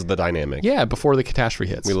changes the dynamic. Yeah, before the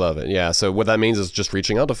catastrophe hits. We love it. Yeah. So what that means is just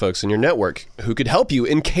reaching out to folks in your network who could help you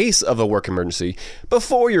in case of a work emergency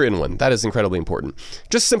before you're in one. That is incredibly important.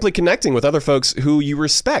 Just simply connecting with other folks who you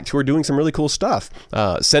respect, who are doing some really cool stuff.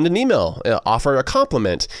 Send an email, offer a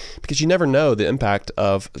compliment, because you never know the impact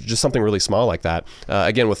of just something really small like that.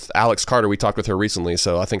 Again, with Alex Carter, we talked with her recently,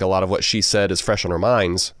 so I think a lot of what she said is fresh on our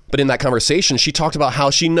minds. But in that conversation, she talked about how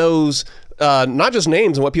she knows not just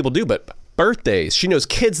names and what people do, but birthdays. She knows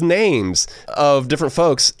kids' names of different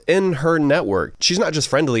folks in her network. She's not just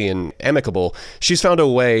friendly and amicable. She's found a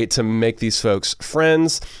way to make these folks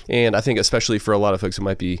friends. And I think especially for a lot of folks who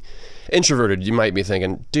might be introverted, you might be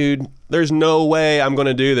thinking, dude, there's no way I'm going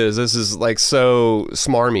to do this. This is like so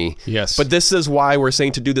smarmy. Yes. But this is why we're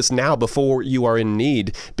saying to do this now before you are in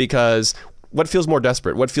need, because what feels more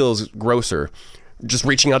desperate? What feels grosser? Just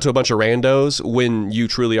reaching out to a bunch of randos when you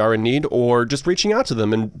truly are in need, or just reaching out to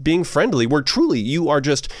them and being friendly where truly you are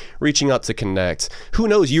just reaching out to connect. Who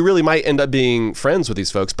knows? You really might end up being friends with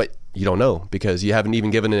these folks, but you don't know because you haven't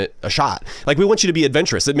even given it a shot. Like, we want you to be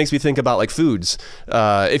adventurous. It makes me think about like foods.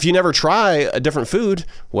 If you never try a different food,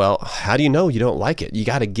 well, how do you know you don't like it? You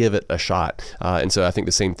got to give it a shot. And so I think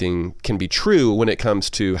the same thing can be true when it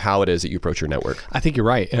comes to how it is that you approach your network. I think you're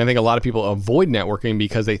right. And I think a lot of people avoid networking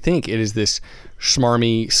because they think it is this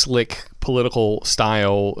smarmy, slick, political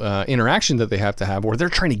style interaction that they have to have, where they're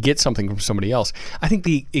trying to get something from somebody else. I think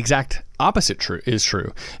the exact opposite is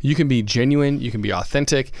true. You can be genuine, you can be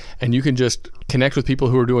authentic, and you can just connect with people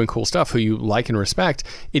who are doing cool stuff, who you like and respect.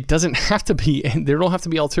 It doesn't have to be, there don't have to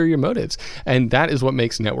be ulterior motives. And that is what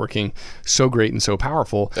makes networking so great and so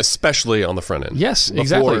powerful. Especially on the front end. Yes, before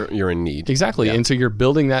exactly. You're in need. Exactly. Yeah. And so you're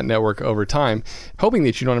building that network over time, hoping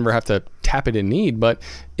that you don't ever have to tap it in need, but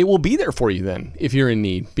it will be there for you then if you're in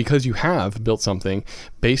need, because you have built something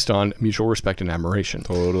based on mutual respect and admiration.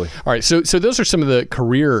 Totally. All right. So those are some of the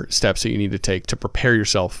career steps that you need to take to prepare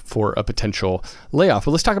yourself for a potential layoff.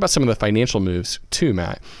 But let's talk about some of the financial moves too,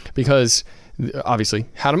 Matt, because obviously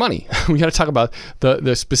how to money. We got to talk about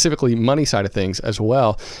the specifically money side of things as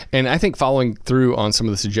well. And I think following through on some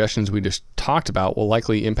of the suggestions we just talked about will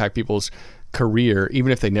likely impact people's career,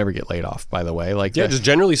 even if they never get laid off, by the way. Just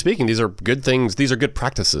generally speaking, these are good things. These are good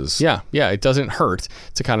practices. Yeah. It doesn't hurt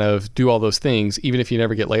to kind of do all those things, even if you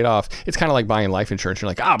never get laid off. It's kind of like buying life insurance. You're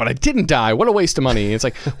like, but I didn't die. What a waste of money. And it's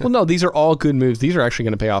like, well, no, these are all good moves. These are actually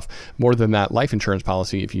going to pay off more than that life insurance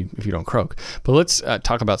policy if you don't croak. But let's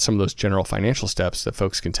talk about some of those general financial steps that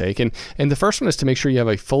folks can take. And the first one is to make sure you have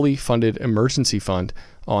a fully funded emergency fund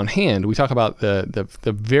on hand. We talk about the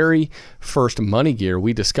very first money gear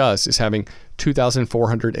we discuss is having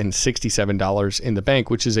 $2,467 in the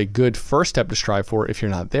bank, which is a good first step to strive for if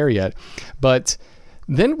you're not there yet. But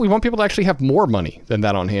then we want people to actually have more money than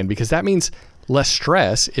that on hand, because that means less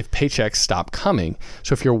stress if paychecks stop coming.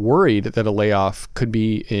 So if you're worried that a layoff could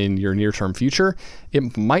be in your near-term future,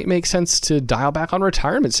 it might make sense to dial back on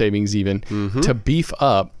retirement savings even to beef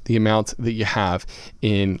up the amount that you have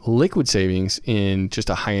in liquid savings in just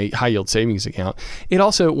a high yield savings account. It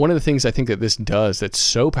also, one of the things I think that this does that's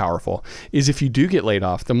so powerful is if you do get laid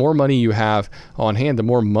off, the more money you have on hand, the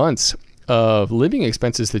more months of living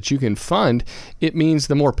expenses that you can fund, it means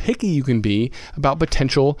the more picky you can be about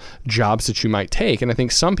potential jobs that you might take. And I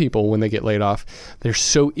think some people, when they get laid off, they're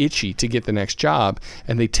so itchy to get the next job,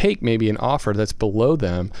 and they take maybe an offer that's below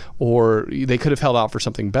them, or they could have held out for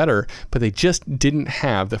something better, but they just didn't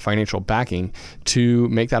have the financial backing to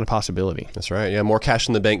make that a possibility. That's right. Yeah, more cash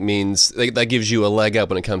in the bank means that gives you a leg up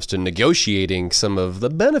when it comes to negotiating some of the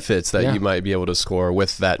benefits that you might be able to score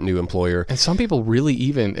with that new employer. And some people really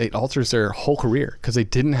it alters their whole career because they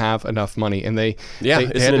didn't have enough money, and they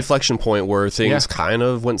it's an inflection point where things kind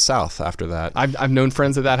of went south after that. I've known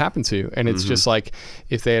friends that happened to, and it's just like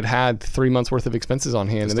if they had 3 months worth of expenses on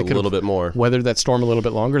hand, just and they could a little bit more weathered that storm a little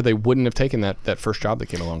bit longer, they wouldn't have taken that first job that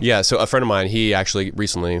came along. Yeah, so a friend of mine, he actually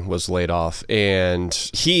recently was laid off, and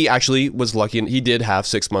he actually was lucky, and he did have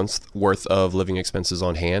 6 months worth of living expenses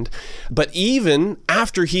on hand. But even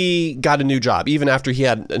after he got a new job, even after he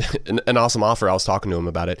had an awesome offer, I was talking to him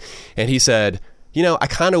about it, and he said, I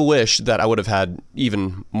kind of wish that I would have had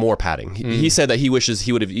even more padding. He said that he wishes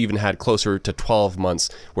he would have even had closer to 12 months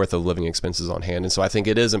worth of living expenses on hand. And so I think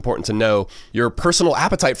it is important to know your personal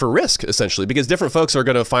appetite for risk, essentially, because different folks are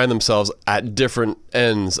going to find themselves at different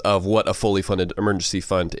ends of what a fully funded emergency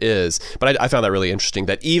fund is. But I found that really interesting,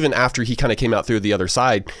 that even after he kind of came out through the other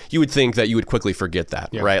side, you would think that you would quickly forget that,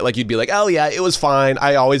 right? Like you'd be like, oh yeah, it was fine.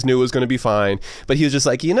 I always knew it was going to be fine. But he was just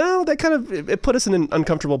like, that kind of, it put us in an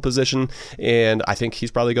uncomfortable position. And I think he's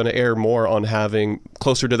probably going to err more on having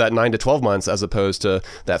closer to that 9 to 12 months as opposed to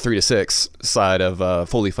that 3 to 6 side of a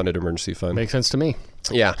fully funded emergency fund. Makes sense to me.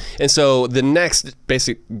 Yeah. And so the next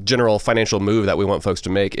basic general financial move that we want folks to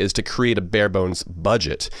make is to create a bare bones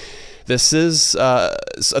budget. This is a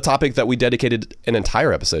topic that we dedicated an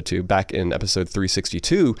entire episode to back in episode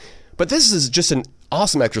 362. But this is just an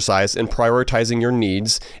awesome exercise in prioritizing your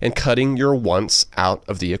needs and cutting your wants out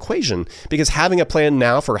of the equation. Because having a plan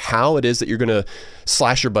now for how it is that you're going to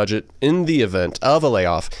slash your budget in the event of a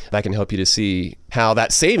layoff, that can help you to see how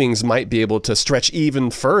that savings might be able to stretch even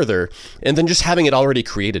further. And then just having it already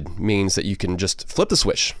created means that you can just flip the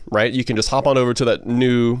switch, right? You can just hop on over to that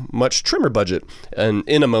new, much trimmer budget and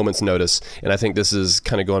in a moment's notice. And I think this is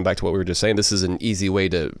kind of going back to what we were just saying. This is an easy way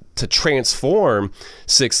to transform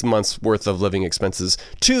 6 months worth of living expenses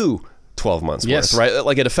to 12 months worth, right?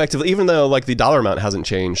 Like it effectively, even though like the dollar amount hasn't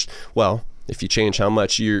changed, well, if you change how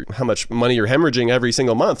much money you're hemorrhaging every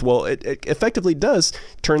single month, well, it effectively does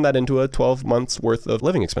turn that into a 12 months worth of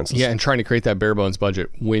living expenses. Yeah, and trying to create that bare bones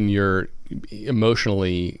budget when you're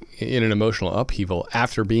emotionally in an emotional upheaval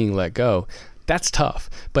after being let go, that's tough.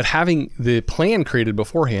 But having the plan created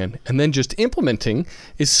beforehand and then just implementing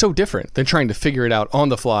is so different than trying to figure it out on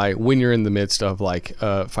the fly when you're in the midst of like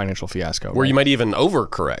a financial fiasco. Where you might even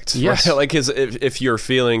overcorrect. Yes. Right? Like, 'cause if you're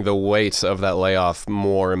feeling the weight of that layoff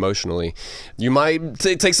more emotionally, you might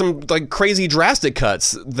take some like crazy drastic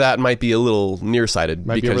cuts that might be a little nearsighted.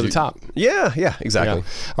 Might be over the top. Yeah, exactly.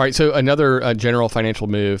 Yeah. All right, so another general financial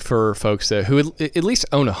move for folks who at least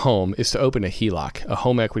own a home is to open a HELOC, a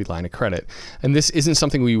home equity line of credit. And this isn't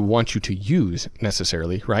something we want you to use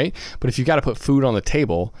necessarily, right? But if you've got to put food on the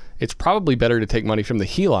table, it's probably better to take money from the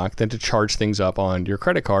HELOC than to charge things up on your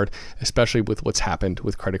credit card, especially with what's happened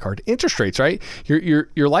with credit card interest rates, right?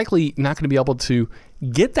 You're likely not going to be able to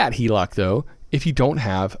get that HELOC though if you don't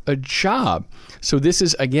have a job. So this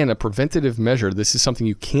is, again, a preventative measure. This is something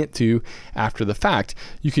you can't do after the fact.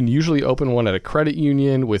 You can usually open one at a credit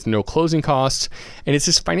union with no closing costs, and it's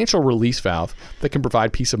this financial release valve that can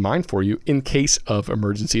provide peace of mind for you in case of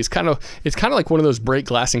emergency. It's kind of like one of those break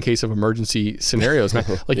glass in case of emergency scenarios.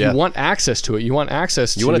 Like you want access to it. You want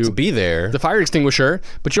access You want it to be there. The fire extinguisher,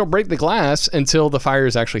 but you don't break the glass until the fire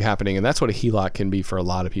is actually happening. And that's what a HELOC can be for a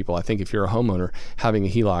lot of people. I think if you're a homeowner having a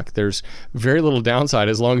HELOC, there's very little downside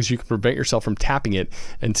as long as you can prevent yourself from tapping it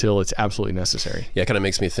until it's absolutely necessary. Yeah, it kind of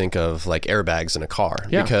makes me think of like airbags in a car.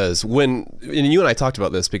 Yeah. Because and you and I talked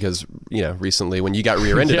about this because, recently when you got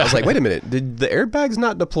rear-ended, I was like, wait a minute, did the airbags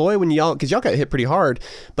not deploy when because y'all got hit pretty hard,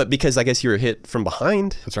 but because I guess you were hit from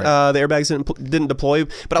behind, that's right. The airbags didn't deploy.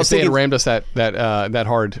 But I was thinking, they had rammed us that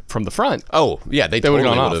hard from the front. Oh, yeah, they totally would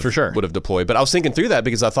have gone off for sure. Would have deployed. But I was thinking through that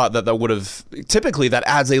because I thought that would have, typically that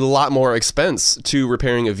adds a lot more expense to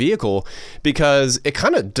repairing a vehicle because it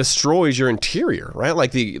kind of destroys your interior, right?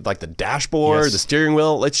 Like the dashboard, the steering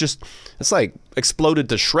wheel. It's like exploded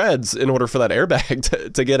to shreds in order for that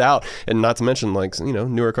airbag to get out. And not to mention, like, you know,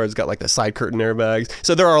 newer cars got like the side curtain airbags.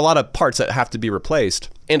 So there are a lot of parts that have to be replaced.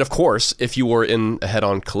 And of course, if you were in a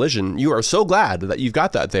head-on collision, you are so glad that you've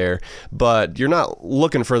got that there, but you're not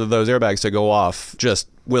looking for those airbags to go off just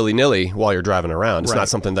willy-nilly while you're driving around. It's not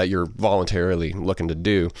something that you're voluntarily looking to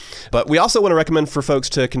do. But we also want to recommend for folks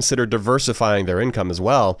to consider diversifying their income as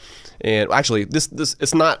well. And actually, this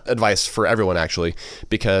it's not advice for everyone, actually,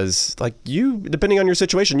 because like you, depending on your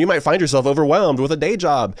situation, you might find yourself overwhelmed with a day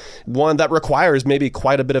job, one that requires maybe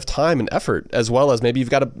quite a bit of time and effort, as well as maybe you've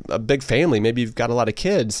got a big family, maybe you've got a lot of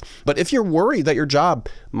kids. But if you're worried that your job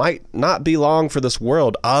might not be long for this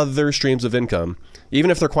world, other streams of income, even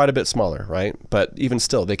if they're quite a bit smaller, right? But even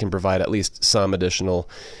still, they can provide at least some additional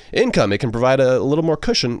income. It can provide a little more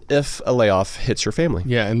cushion if a layoff hits your family.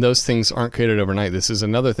 Yeah, and those things aren't created overnight. This is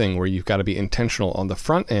another thing where you've got to be intentional on the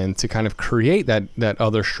front end to kind of create that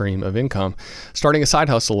other stream of income. Starting a side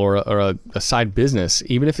hustle or a side business,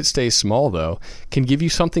 even if it stays small though, can give you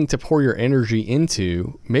something to pour your energy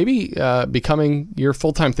into, maybe becoming your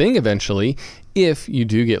full-time thing eventually, if you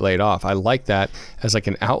do get laid off. I like that as like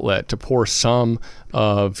an outlet to pour some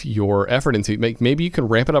of your effort into. Maybe you can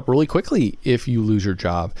ramp it up really quickly if you lose your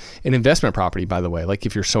job. An investment property, by the way, like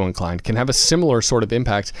if you're so inclined, can have a similar sort of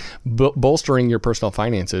impact, bolstering your personal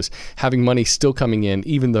finances, having money still coming in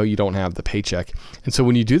even though you don't have the paycheck. And so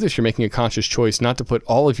when you do this, you're making a conscious choice not to put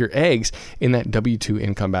all of your eggs in that W-2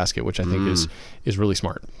 income basket, which I think is really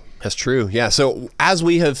smart. That's true. Yeah. So as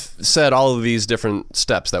we have said, all of these different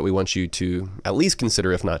steps that we want you to at least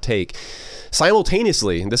consider, if not take,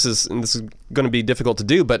 simultaneously, this is going to be difficult to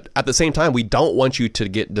do, but at the same time, we don't want you to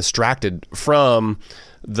get distracted from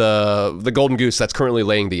the golden goose that's currently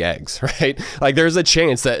laying the eggs, right? Like there's a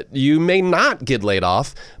chance that you may not get laid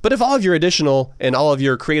off, but if all of your additional and all of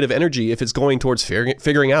your creative energy, if it's going towards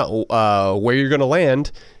figuring out where you're going to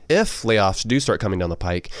land, if layoffs do start coming down the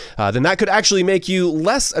pike, then that could actually make you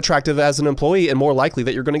less attractive as an employee and more likely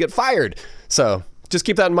that you're going to get fired. So just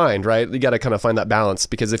keep that in mind, right? You got to kind of find that balance,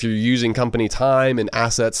 because if you're using company time and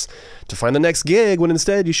assets to find the next gig when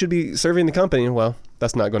instead you should be serving the company, well,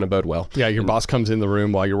 that's not going to bode well. Yeah, your boss comes in the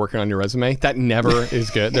room while you're working on your resume. That never is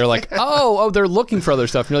good. They're like, oh, they're looking for other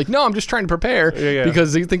stuff. And you're like, no, I'm just trying to prepare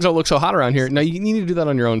because things don't look so hot around here. No, you need to do that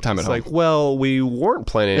on your own time at home. It's like, well, we weren't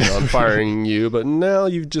planning on firing you, but now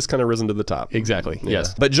you've just kind of risen to the top. Exactly,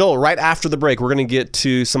 yes. But Joel, right after the break, we're going to get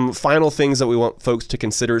to some final things that we want folks to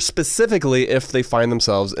consider, specifically if they find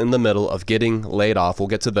themselves in the middle of getting laid off. We'll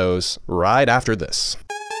get to those right after this.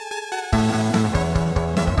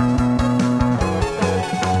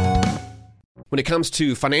 When it comes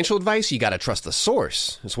to financial advice, you got to trust the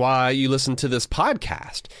source. That's why you listen to this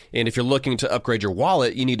podcast. And if you're looking to upgrade your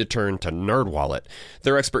wallet, you need to turn to NerdWallet.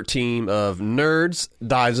 Their expert team of nerds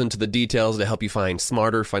dives into the details to help you find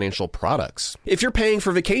smarter financial products. If you're paying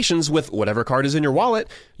for vacations with whatever card is in your wallet,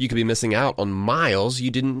 you could be missing out on miles you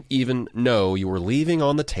didn't even know you were leaving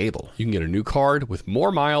on the table. You can get a new card with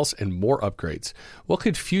more miles and more upgrades. What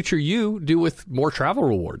could future you do with more travel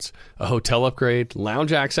rewards? A hotel upgrade,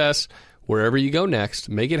 lounge access? Wherever you go next,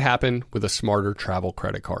 make it happen with a smarter travel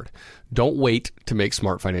credit card. Don't wait to make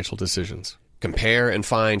smart financial decisions. Compare and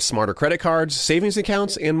find smarter credit cards, savings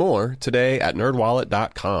accounts, and more today at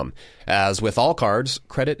nerdwallet.com. As with all cards,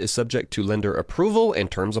 credit is subject to lender approval and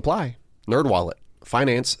terms apply. NerdWallet.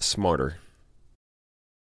 Finance smarter.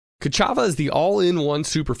 Kachava is the all-in-one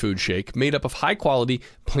superfood shake made up of high-quality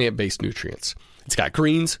plant-based nutrients. It's got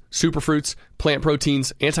greens, superfruits, plant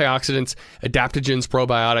proteins, antioxidants, adaptogens,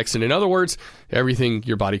 probiotics, and in other words, everything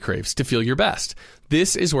your body craves to feel your best.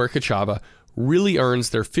 This is where Kachava really earns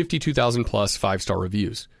their 52,000 plus 5-star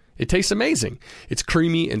reviews. It tastes amazing. It's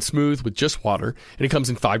creamy and smooth with just water, and it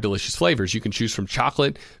comes in 5 delicious flavors. You can choose from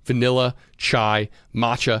chocolate, vanilla, chai,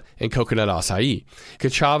 matcha, and coconut acai.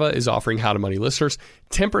 Kachava is offering How to Money listeners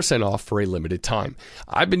 10% off for a limited time.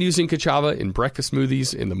 I've been using Kachava in breakfast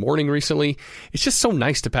smoothies in the morning recently. It's just so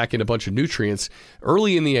nice to pack in a bunch of nutrients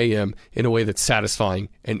early in the AM in a way that's satisfying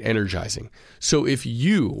and energizing. So if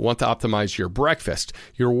you want to optimize your breakfast,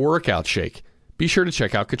 your workout shake, be sure to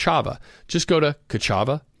check out Kachava. Just go to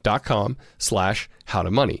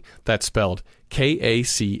kachava.com/howtomoney. That's spelled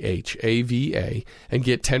Kachava and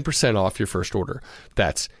get 10% off your first order.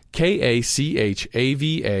 That's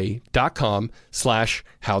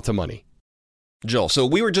kachava.com/howtomoney. Joel, so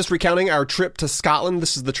we were just recounting our trip to Scotland.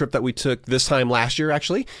 This is the trip that we took this time last year,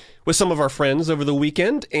 actually, with some of our friends over the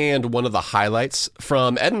weekend. And one of the highlights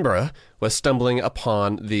from Edinburgh was stumbling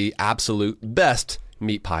upon the absolute best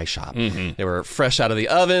meat pie shop. They were fresh out of the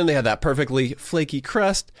oven. They had that perfectly flaky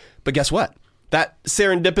crust. But guess what? That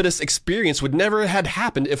serendipitous experience would never have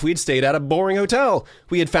happened if we'd stayed at a boring hotel.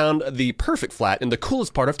 We had found the perfect flat in the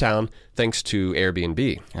coolest part of town thanks to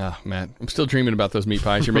Airbnb. Ah, Matt, I'm still dreaming about those meat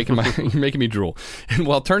pies. You're making me drool. And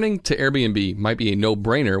while turning to Airbnb might be a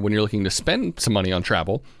no-brainer when you're looking to spend some money on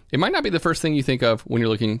travel, it might not be the first thing you think of when you're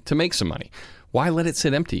looking to make some money. Why let it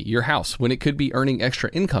sit empty, your house, when it could be earning extra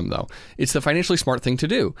income, though? It's the financially smart thing to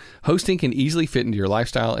do. Hosting can easily fit into your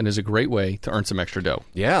lifestyle and is a great way to earn some extra dough.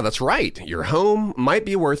 Yeah, that's right. Your home might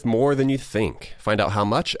be worth more than you think. Find out how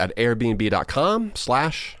much at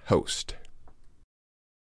airbnb.com/host.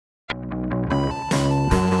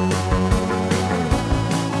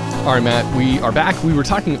 All right, Matt, we are back. We were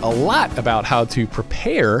talking a lot about how to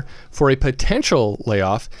prepare for a potential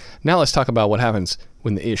layoff. Now let's talk about what happens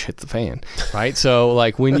when the ish hits the fan, right? So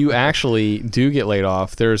like when you actually do get laid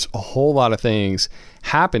off, there's a whole lot of things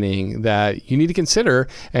happening that you need to consider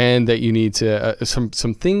and that you need to, some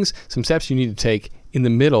steps you need to take in the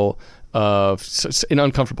middle of an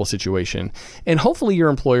uncomfortable situation. And hopefully your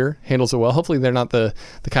employer handles it well. Hopefully they're not the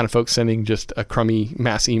kind of folks sending just a crummy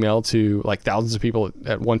mass email to like thousands of people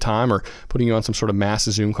at one time or putting you on some sort of mass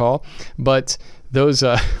Zoom call. But those,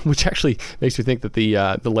 which actually makes me think that the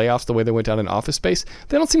layoffs, the way they went down in Office Space,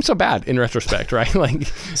 they don't seem so bad in retrospect, right? Like,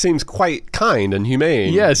 seems quite kind and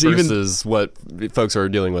humane. Yes, versus what folks are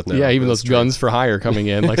dealing with now. Yeah, even those guns for hire coming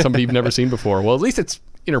in, like somebody you've never seen before. Well, at least it's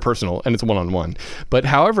interpersonal and it's one-on-one. But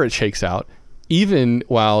however it shakes out, even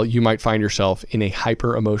while you might find yourself in a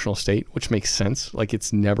hyper emotional state, which makes sense, like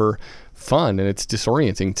it's never fun and it's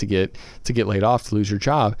disorienting to get laid off, to lose your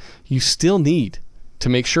job, you still need to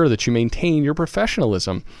make sure that you maintain your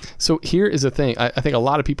professionalism. So here is the thing. I think a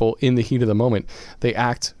lot of people in the heat of the moment, they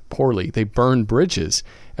act poorly. They burn bridges.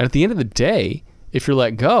 And at the end of the day, if you're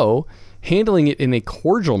let go, handling it in a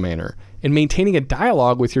cordial manner and maintaining a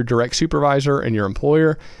dialogue with your direct supervisor and your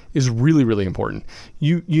employer is really, really important.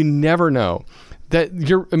 You never know that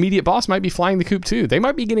your immediate boss might be flying the coop too. They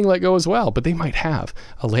might be getting let go as well, but they might have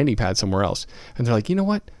a landing pad somewhere else. And they're like, you know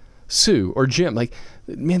what? Sue or Jim, like,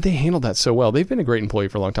 man, they handled that so well. They've been a great employee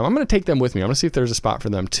for a long time. I'm going to take them with me. I'm going to see if there's a spot for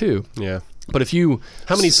them too. Yeah. But if you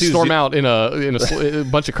storm out in a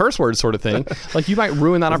bunch of curse words sort of thing, like you might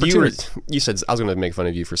ruin that opportunity. You said I was going to make fun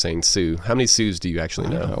of you for saying Sue. How many Sues do you actually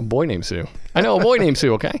know? A boy named Sue. I know a boy named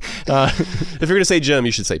Sue, okay? If you're going to say Jim,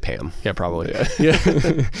 you should say Pam. Yeah, probably. Yeah.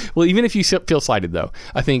 Well, even if you feel slighted, though,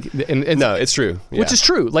 I think... And no, it's true. Yeah. Which is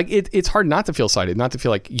true. Like, it's hard not to feel slighted, not to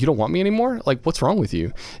feel like you don't want me anymore. Like, what's wrong with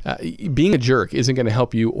you? Being a jerk isn't going to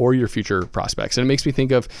help you or your future prospects. And it makes me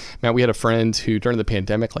think of, Matt, we had a friend who, during the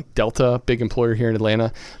pandemic, like Delta, big employer here in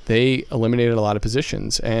Atlanta, they eliminated a lot of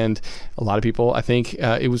positions, and a lot of people, I think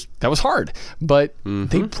that was hard, but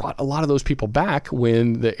they brought a lot of those people back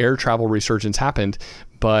when the air travel resurgence happened.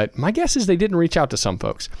 But my guess is they didn't reach out to some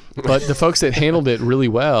folks. But the folks that handled it really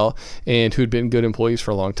well and who'd been good employees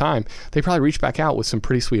for a long time, they probably reached back out with some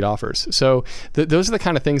pretty sweet offers. So those are the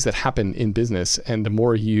kind of things that happen in business. And the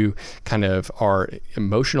more you kind of are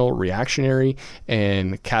emotional, reactionary,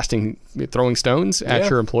 and throwing stones at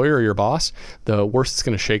your employer or your boss, the worse it's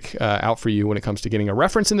going to shake out for you when it comes to getting a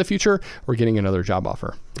reference in the future or getting another job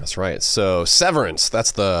offer. That's right. So severance,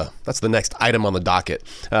 that's the next item on the docket,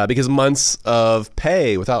 because months of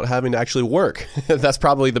pay without having to actually work, that's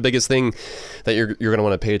probably the biggest thing that you're going to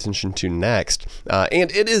want to pay attention to next.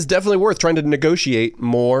 And it is definitely worth trying to negotiate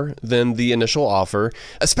more than the initial offer,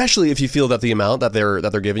 especially if you feel that the amount that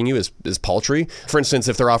they're giving you is paltry. For instance,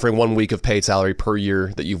 if they're offering 1 week of paid salary per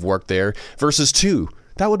year that you've worked there versus 2,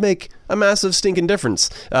 that would make a massive stinking difference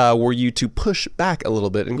were you to push back a little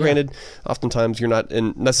bit. And granted, oftentimes you're not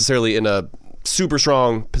necessarily in a super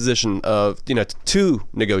strong position of, to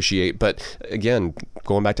negotiate. But again,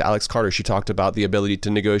 going back to Alex Carter, she talked about the ability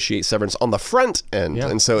to negotiate severance on the front end. Yeah.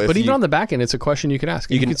 And so even on the back end, it's a question you can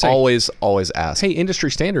ask. You can say, always ask, hey,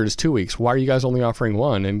 industry standard is 2 weeks. Why are you guys only offering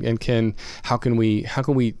 1? And how can we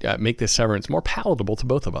make this severance more palatable to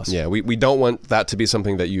both of us? Yeah, we don't want that to be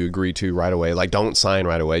something that you agree to right away. Like, don't sign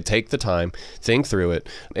right away. Take the time, think through it,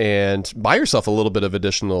 and buy yourself a little bit of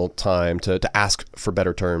additional time to ask for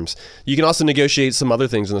better terms. You can also negotiate some other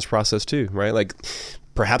things in this process too, right? Like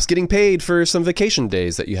perhaps getting paid for some vacation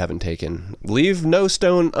days that you haven't taken. Leave no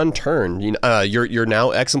stone unturned. You're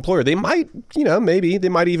now ex-employer. They might, maybe they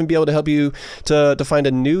might even be able to help you to find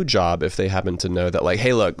a new job if they happen to know that, like,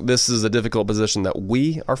 hey, look, this is a difficult position that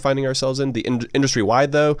we are finding ourselves in. The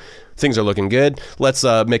industry-wide, though, things are looking good. Let's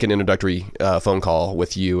make an introductory phone call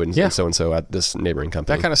with you and so-and-so at this neighboring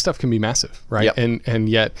company. That kind of stuff can be massive, right? Yep. And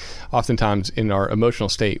yet, oftentimes in our emotional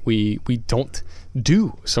state, we don't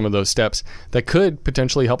do some of those steps that could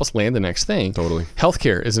potentially help us land the next thing. Totally.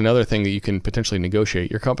 Healthcare is another thing that you can potentially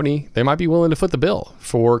negotiate. Your company, they might be willing to foot the bill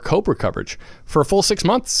for COBRA coverage for a full 6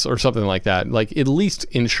 months or something like that. Like at least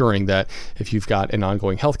ensuring that if you've got an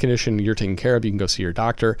ongoing health condition you're taking care of, you can go see your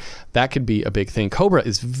doctor. That could be a big thing. COBRA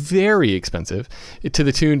is very expensive to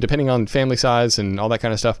the tune, depending on family size and all that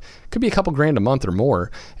kind of stuff, could be a couple grand a month or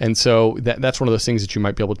more. And so that's one of those things that you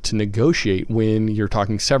might be able to negotiate when you're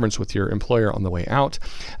talking severance with your employer on the way out.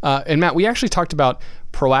 And Matt, we actually talked about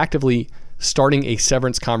proactively starting a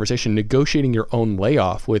severance conversation, negotiating your own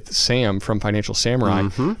layoff with Sam from Financial Samurai.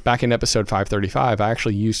 Back in episode 535, I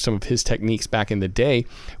actually used some of his techniques back in the day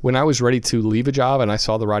when I was ready to leave a job and I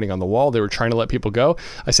saw the writing on the wall. They were trying to let people go.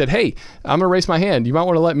 I said, hey, I'm going to raise my hand. You might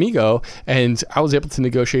want to let me go. And I was able to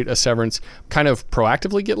negotiate a severance, kind of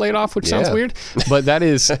proactively get laid off, which sounds weird. But that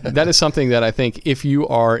is something that I think if you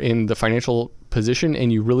are in the financial position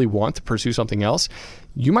and you really want to pursue something else,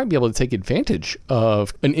 you might be able to take advantage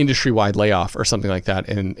of an industry-wide layoff or something like that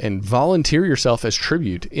and volunteer yourself as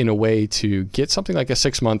tribute in a way to get something like a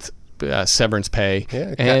 6-month severance pay.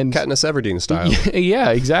 Yeah, and Katniss Everdeen style. Yeah,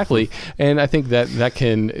 exactly. And I think that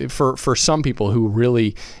can, for some people who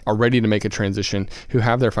really are ready to make a transition, who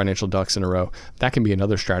have their financial ducks in a row, that can be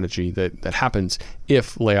another strategy that happens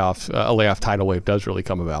if a layoff tidal wave does really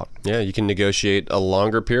come about. Yeah, you can negotiate a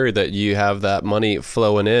longer period that you have that money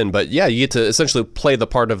flowing in. But yeah, you get to essentially play the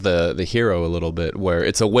part of the hero a little bit, where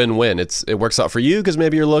it's a win-win. It works out for you because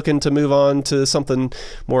maybe you're looking to move on to something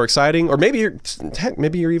more exciting, or maybe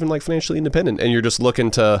you're even like financially independent and you're just looking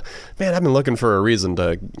to, man, I've been looking for a reason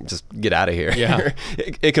to just get out of here. Yeah.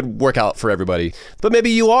 It could work out for everybody. But maybe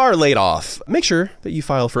you are laid off. Make sure that you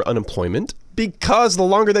file for unemployment, because the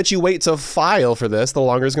longer that you wait to file for this, the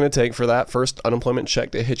longer it's going to take for that first unemployment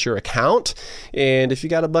check to hit your account. And if you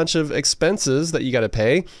got a bunch of expenses that you got to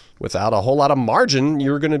pay without a whole lot of margin,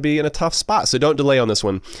 you're going to be in a tough spot. So don't delay on this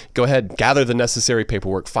one. Go ahead, gather the necessary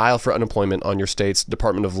paperwork, file for unemployment on your state's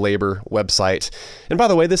Department of Labor website. And by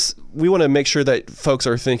the way, we want to make sure that folks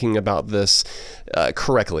are thinking about this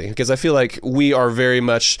correctly, because I feel like we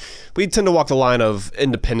tend to walk the line of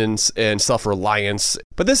independence and self-reliance,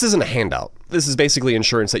 but this isn't a handout. This is basically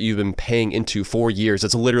insurance that you've been paying into for years.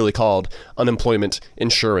 It's literally called unemployment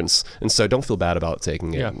insurance. And so don't feel bad about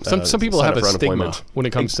taking it. Yeah. Some people have a stigma when it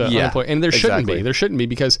comes to unemployment. And there shouldn't be. There shouldn't be,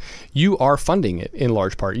 because you are funding it in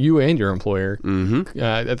large part, you and your employer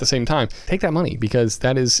at the same time. Take that money, because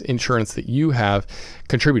that is insurance that you have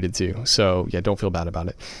contributed to. So yeah, don't feel bad about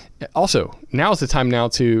it. Also, now is the time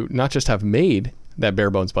to not just have made that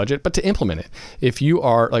bare bones budget, but to implement it. If you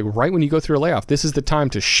are like right when you go through a layoff, this is the time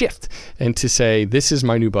to shift and to say, this is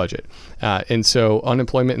my new budget. And so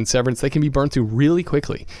unemployment and severance, they can be burned through really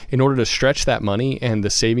quickly. In order to stretch that money and the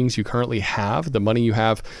savings you currently have, the money you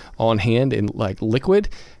have on hand in like liquid,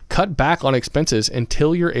 cut back on expenses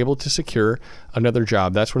until you're able to secure another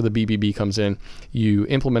job. That's where the BBB comes in. You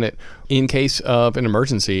implement it in case of an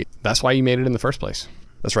emergency. That's why you made it in the first place.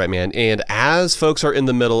 That's right, man. And as folks are in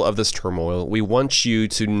the middle of this turmoil, we want you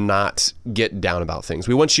to not get down about things.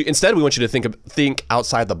 Instead, we want you to think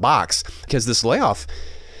outside the box, because this layoff,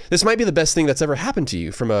 this might be the best thing that's ever happened to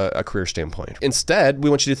you from a career standpoint. Instead, we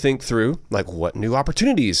want you to think through like what new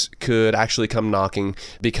opportunities could actually come knocking,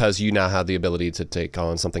 because you now have the ability to take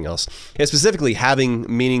on something else. And specifically, having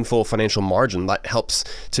meaningful financial margin, that helps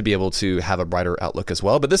to be able to have a brighter outlook as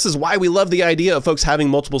well. But this is why we love the idea of folks having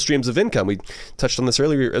multiple streams of income. We touched on this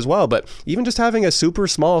earlier as well, but even just having a super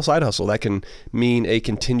small side hustle that can mean a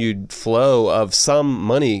continued flow of some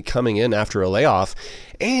money coming in after a layoff.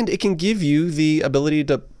 And it can give you the ability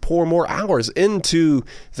to pour more hours into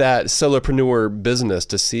that solopreneur business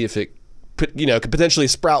to see if it could potentially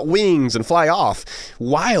sprout wings and fly off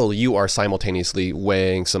while you are simultaneously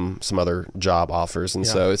weighing some other job offers. And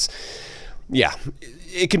so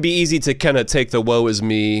it can be easy to kind of take the woe is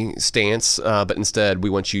me stance, but instead we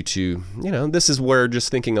want you to, this is where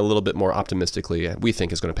just thinking a little bit more optimistically, we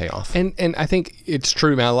think is going to pay off. And I think it's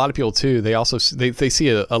true, man. A lot of people too, they also they see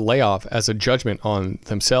a layoff as a judgment on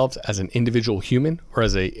themselves as an individual human or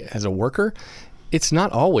as a worker. It's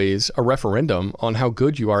not always a referendum on how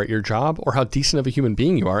good you are at your job or how decent of a human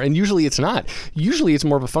being you are. And usually it's not. Usually it's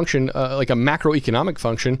more of a function, like a macroeconomic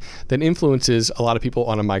function that influences a lot of people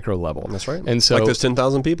on a micro level. That's right. And so, like those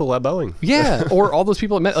 10,000 people at Boeing. Yeah. Or all those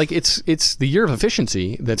people at Met. Like it's the year of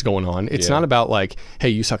efficiency that's going on. It's not about like, hey,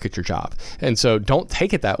 you suck at your job. And so don't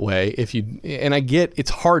take it that way. And I get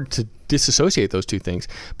it's hard to disassociate those two things,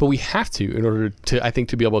 but we have to in order to, I think,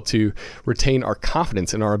 to be able to retain our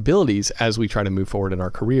confidence and our abilities as we try to move forward in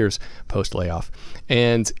our careers post layoff.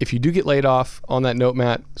 And if you do get laid off, on that note,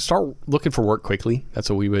 Matt, start looking for work quickly. That's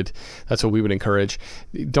what we would encourage.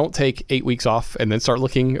 Don't take 8 weeks off and then start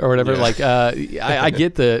looking or whatever. I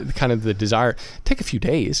get the kind of the desire. Take a few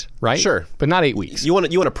days, right? Sure, but not 8 weeks. You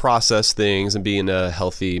want to process things and be in a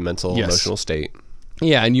healthy mental, emotional state.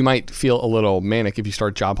 Yeah, and you might feel a little manic if you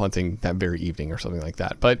start job hunting that very evening or something like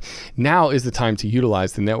that. But now is the time to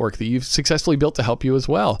utilize the network that you've successfully built to help you as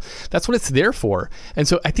well. That's what it's there for. And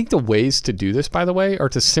so I think the ways to do this, by the way, are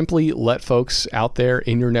to simply let folks out there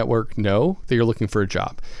in your network know that you're looking for a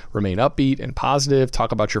job. Remain upbeat and positive.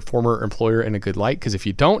 Talk about your former employer in a good light, because if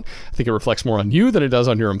you don't, I think it reflects more on you than it does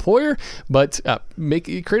on your employer. But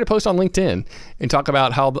create a post on LinkedIn and talk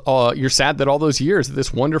about how you're sad that all those years that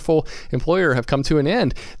this wonderful employer have come to an end.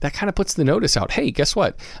 That kind of puts the notice out. Hey, guess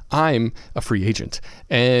what? I'm a free agent.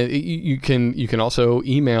 And you can also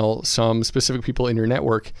email some specific people in your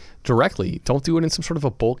network directly. Don't do it in some sort of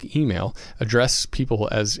a bulk email. Address people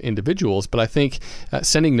as individuals. But I think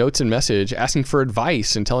sending notes and message, asking for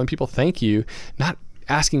advice and telling people thank you, not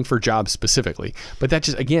asking for jobs specifically, but that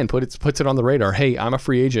just, again, puts it on the radar. Hey, I'm a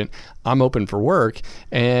free agent. I'm open for work.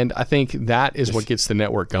 And I think that is what gets the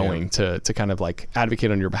network going to kind of like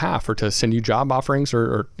advocate on your behalf, or to send you job offerings,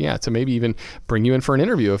 or to maybe even bring you in for an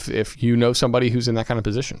interview if you know somebody who's in that kind of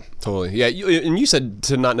position. Totally. Yeah. And you said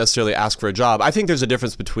to not necessarily ask for a job. I think there's a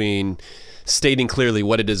difference between stating clearly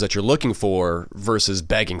what it is that you're looking for versus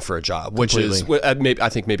begging for a job, which is I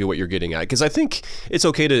think maybe what you're getting at. Because I think it's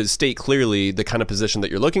okay to state clearly the kind of position that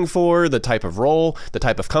you're looking for, the type of role, the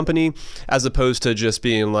type of company, as opposed to just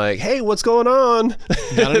being like, hey, what's going on?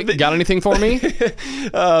 Got anything for me?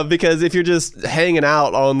 Because if you're just hanging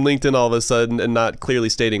out on LinkedIn all of a sudden and not clearly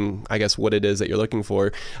stating, I guess, what it is that you're looking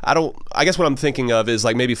for, I guess what I'm thinking of is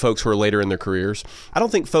like maybe folks who are later in their careers. I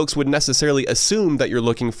don't think folks would necessarily assume that you're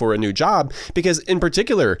looking for a new job, because in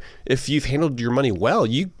particular, if you've handled your money well,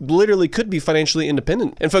 you literally could be financially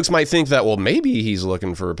independent. And folks might think that, well, maybe he's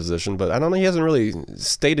looking for a position, but I don't know, he hasn't really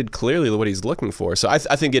stated clearly what he's looking for. So I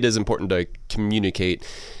think it is important to communicate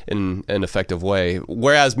in an effective way.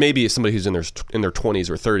 Whereas maybe somebody who's in their 20s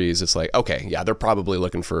or 30s, it's like, okay, yeah, they're probably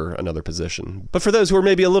looking for another position. But for those who are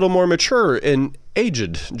maybe a little more mature and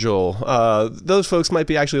aged, Joel, those folks might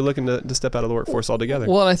be actually looking to step out of the workforce altogether.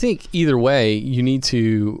 Well, I think either way, you need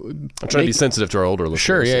to... I'm trying to be sensitive to our older listeners.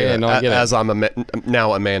 Sure, yeah, no, I get it. As I'm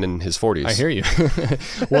now a man in his 40s. I hear you.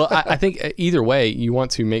 Well, I think either way, you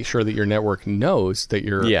want to make sure that your network knows that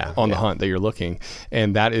you're on the hunt, that you're looking.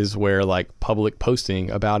 And that is where like public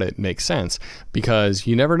posting about it makes sense, because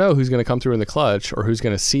you never know who's going to come through in the clutch, or who's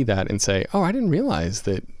going to see that and say, oh, I didn't realize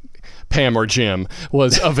that Pam or Jim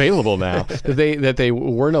was available now, that they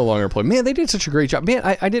were no longer employed. Man, they did such a great job.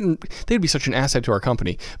 Man, they'd be such an asset to our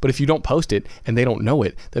company. But if you don't post it and they don't know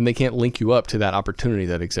it, then they can't link you up to that opportunity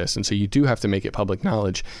that exists. And so you do have to make it public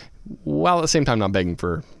knowledge, while at the same time not begging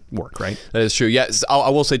for work, right? That is true. Yes, I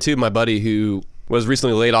will say too, my buddy who was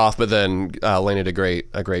recently laid off, but then landed a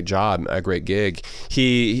great job, a great gig.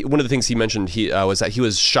 One of the things he mentioned was that he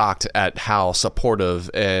was shocked at how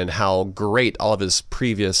supportive and how great all of his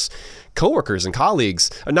previous coworkers and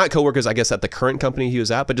colleagues, not coworkers, I guess, at the current company he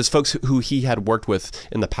was at, but just folks who he had worked with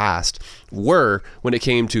in the past were when it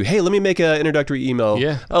came to, hey, let me make an introductory email.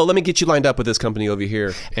 Yeah. Oh, let me get you lined up with this company over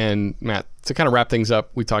here. And Matt, to kind of wrap things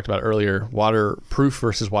up, we talked about earlier, waterproof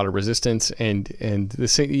versus water resistant, and the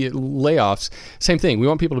layoffs, same thing. We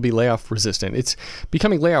want people to be layoff resistant. It's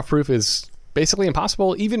becoming layoff proof is basically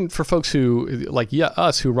impossible, even for folks who, like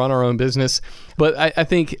us, who run our own business. But I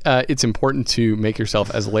think it's important to make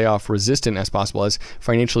yourself as layoff resistant as possible, as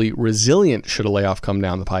financially resilient should a layoff come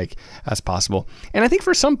down the pike as possible. And I think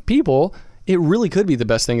for some people, it really could be the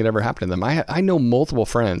best thing that ever happened to them. I know multiple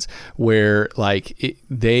friends where like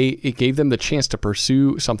it gave them the chance to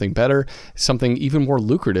pursue something better, something even more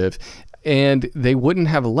lucrative, and they wouldn't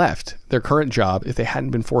have left their current job if they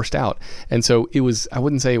hadn't been forced out. And so I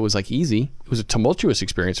wouldn't say it was like easy. It was a tumultuous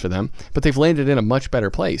experience for them, but they've landed in a much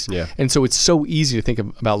better place. Yeah. And so it's so easy to think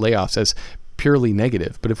about layoffs as purely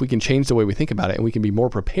negative. But if we can change the way we think about it, and we can be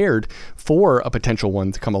more prepared for a potential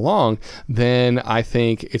one to come along, then I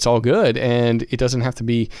think it's all good. And it doesn't have to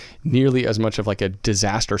be nearly as much of like a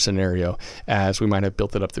disaster scenario as we might have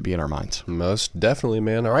built it up to be in our minds. Most definitely,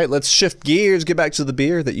 man. All right, let's shift gears, get back to the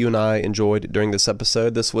beer that you and I enjoyed during this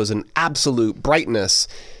episode. This was an absolute brightness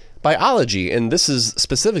by Ology, and this is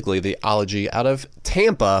specifically the Ology out of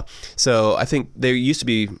Tampa. So I think they used to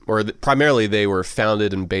be, or primarily they were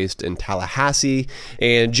founded and based in Tallahassee.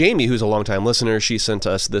 And Jamie, who's a longtime listener, she sent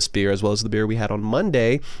us this beer as well as the beer we had on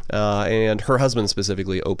Monday. And her husband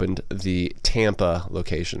specifically opened the Tampa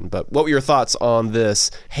location. But what were your thoughts on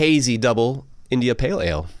this hazy double India Pale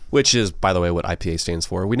Ale? Which is, by the way, what IPA stands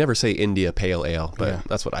for. We never say India Pale Ale, but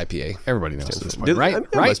that's what IPA. Everybody knows this point, right?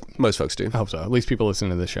 Most folks do. I hope so. At least people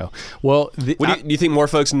listening to this show. Well, do you think more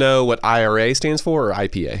folks know what IRA stands for or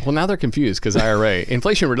IPA? Well, now they're confused because IRA,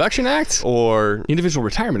 Inflation Reduction Act, or Individual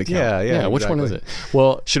Retirement Account. Yeah. Which exactly. one is it?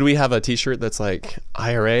 Well, should we have a T-shirt that's like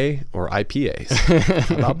IRA or IPAs?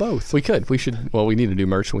 How about both? We could. We should. Well, we need to do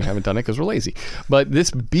merch, and we haven't done it because we're lazy. But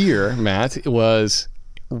this beer, Matt, was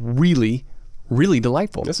really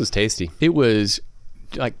delightful. This was tasty. It was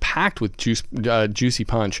like packed with juicy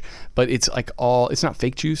punch, but it's like it's not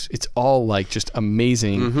fake juice. It's all like just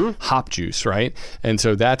amazing hop juice, right? And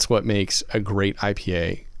so that's what makes a great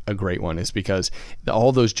IPA a great one, is because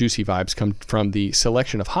all those juicy vibes come from the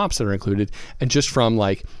selection of hops that are included and just from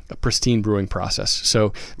like a pristine brewing process.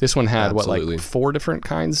 So this one had like 4 different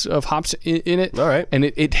kinds of hops in it. All right. And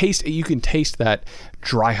you can taste that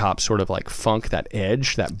dry hop sort of like funk, that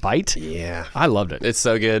edge, that bite. Yeah. I loved it. It's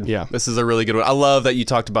so good. Yeah. This is a really good one. I love that you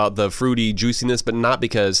talked about the fruity juiciness, but not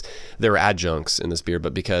because there were adjuncts in this beer,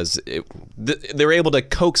 but because they were able to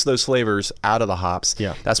coax those flavors out of the hops.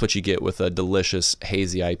 Yeah. That's what you get with a delicious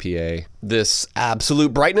hazy IPA. This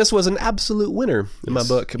absolute brightness was an absolute winner in my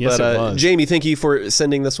book. Yes, but it was. Jamie, thank you for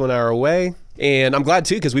sending this one our way. And I'm glad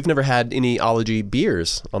too, because we've never had any Ology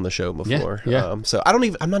beers on the show before. Yeah. So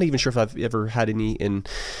I'm not even sure if I've ever had any in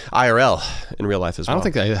IRL in real life as well. I don't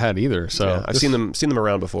think I had either. So yeah, I've seen them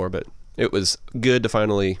around before, but it was good to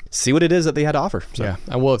finally see what it is that they had to offer. So.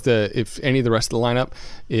 Yeah. Well, if any of the rest of the lineup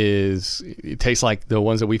it tastes like the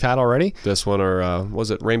ones that we've had already. This one, or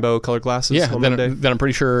was it rainbow colored glasses? Yeah. Then I'm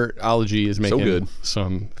pretty sure Ology is making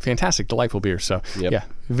some fantastic, delightful beer. So yeah,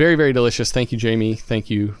 very, very delicious. Thank you, Jamie. Thank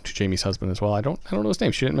you to Jamie's husband as well. I don't know his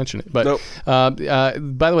name. She didn't mention it. But nope.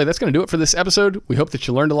 By the way, that's going to do it for this episode. We hope that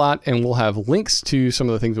you learned a lot, and we'll have links to some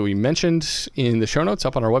of the things that we mentioned in the show notes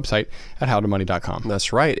up on our website at howtomoney.com.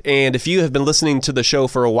 That's right. And if you have been listening to the show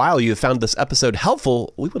for a while, you have found this episode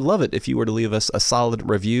helpful, we would love it if you were to leave us a solid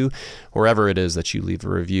review wherever it is that you leave a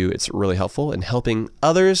review. It's really helpful in helping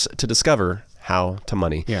others to discover how to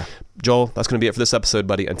money. Yeah. Joel, that's going to be it for this episode,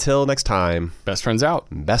 buddy. Until next time. Best friends out.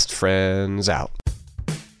 Best friends out.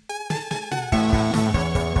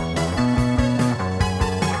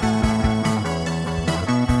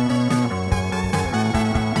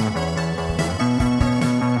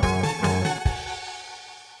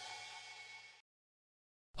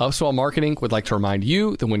 Upswell Marketing would like to remind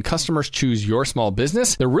you that when customers choose your small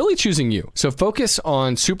business, they're really choosing you. So focus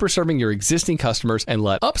on super serving your existing customers and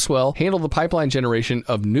let Upswell handle the pipeline generation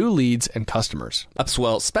of new leads and customers.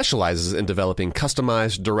 Upswell specializes in developing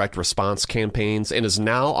customized direct response campaigns and is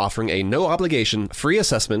now offering a no-obligation free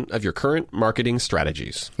assessment of your current marketing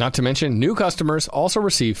strategies. Not to mention, new customers also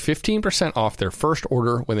receive 15% off their first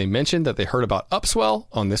order when they mention that they heard about Upswell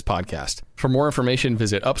on this podcast. For more information,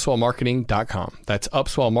 visit upswellmarketing.com. That's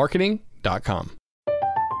upswellmarketing.com.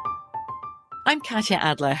 I'm Katya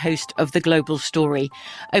Adler, host of The Global Story.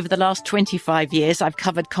 Over the last 25 years, I've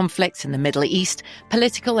covered conflicts in the Middle East,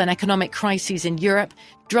 political and economic crises in Europe,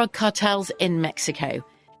 drug cartels in Mexico.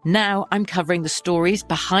 Now I'm covering the stories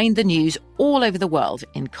behind the news all over the world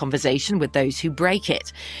in conversation with those who break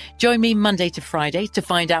it. Join me Monday to Friday to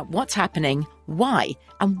find out what's happening, why,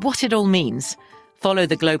 and what it all means. Follow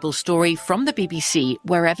The Global Story from the BBC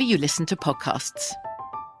wherever you listen to podcasts.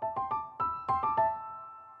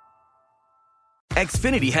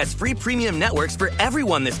 Xfinity has free premium networks for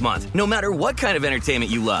everyone this month, no matter what kind of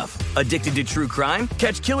entertainment you love. Addicted to true crime?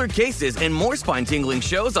 Catch killer cases and more spine-tingling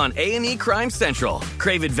shows on A&E Crime Central.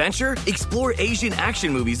 Crave adventure? Explore Asian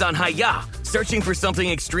action movies on Hi-Ya. Searching for something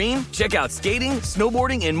extreme? Check out skating,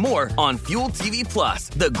 snowboarding, and more on Fuel TV Plus,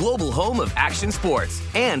 the global home of action sports.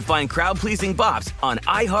 And find crowd-pleasing bops on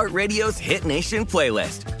iHeartRadio's Hit Nation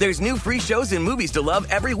playlist. There's new free shows and movies to love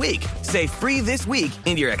every week. Say free this week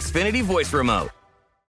in your Xfinity voice remote.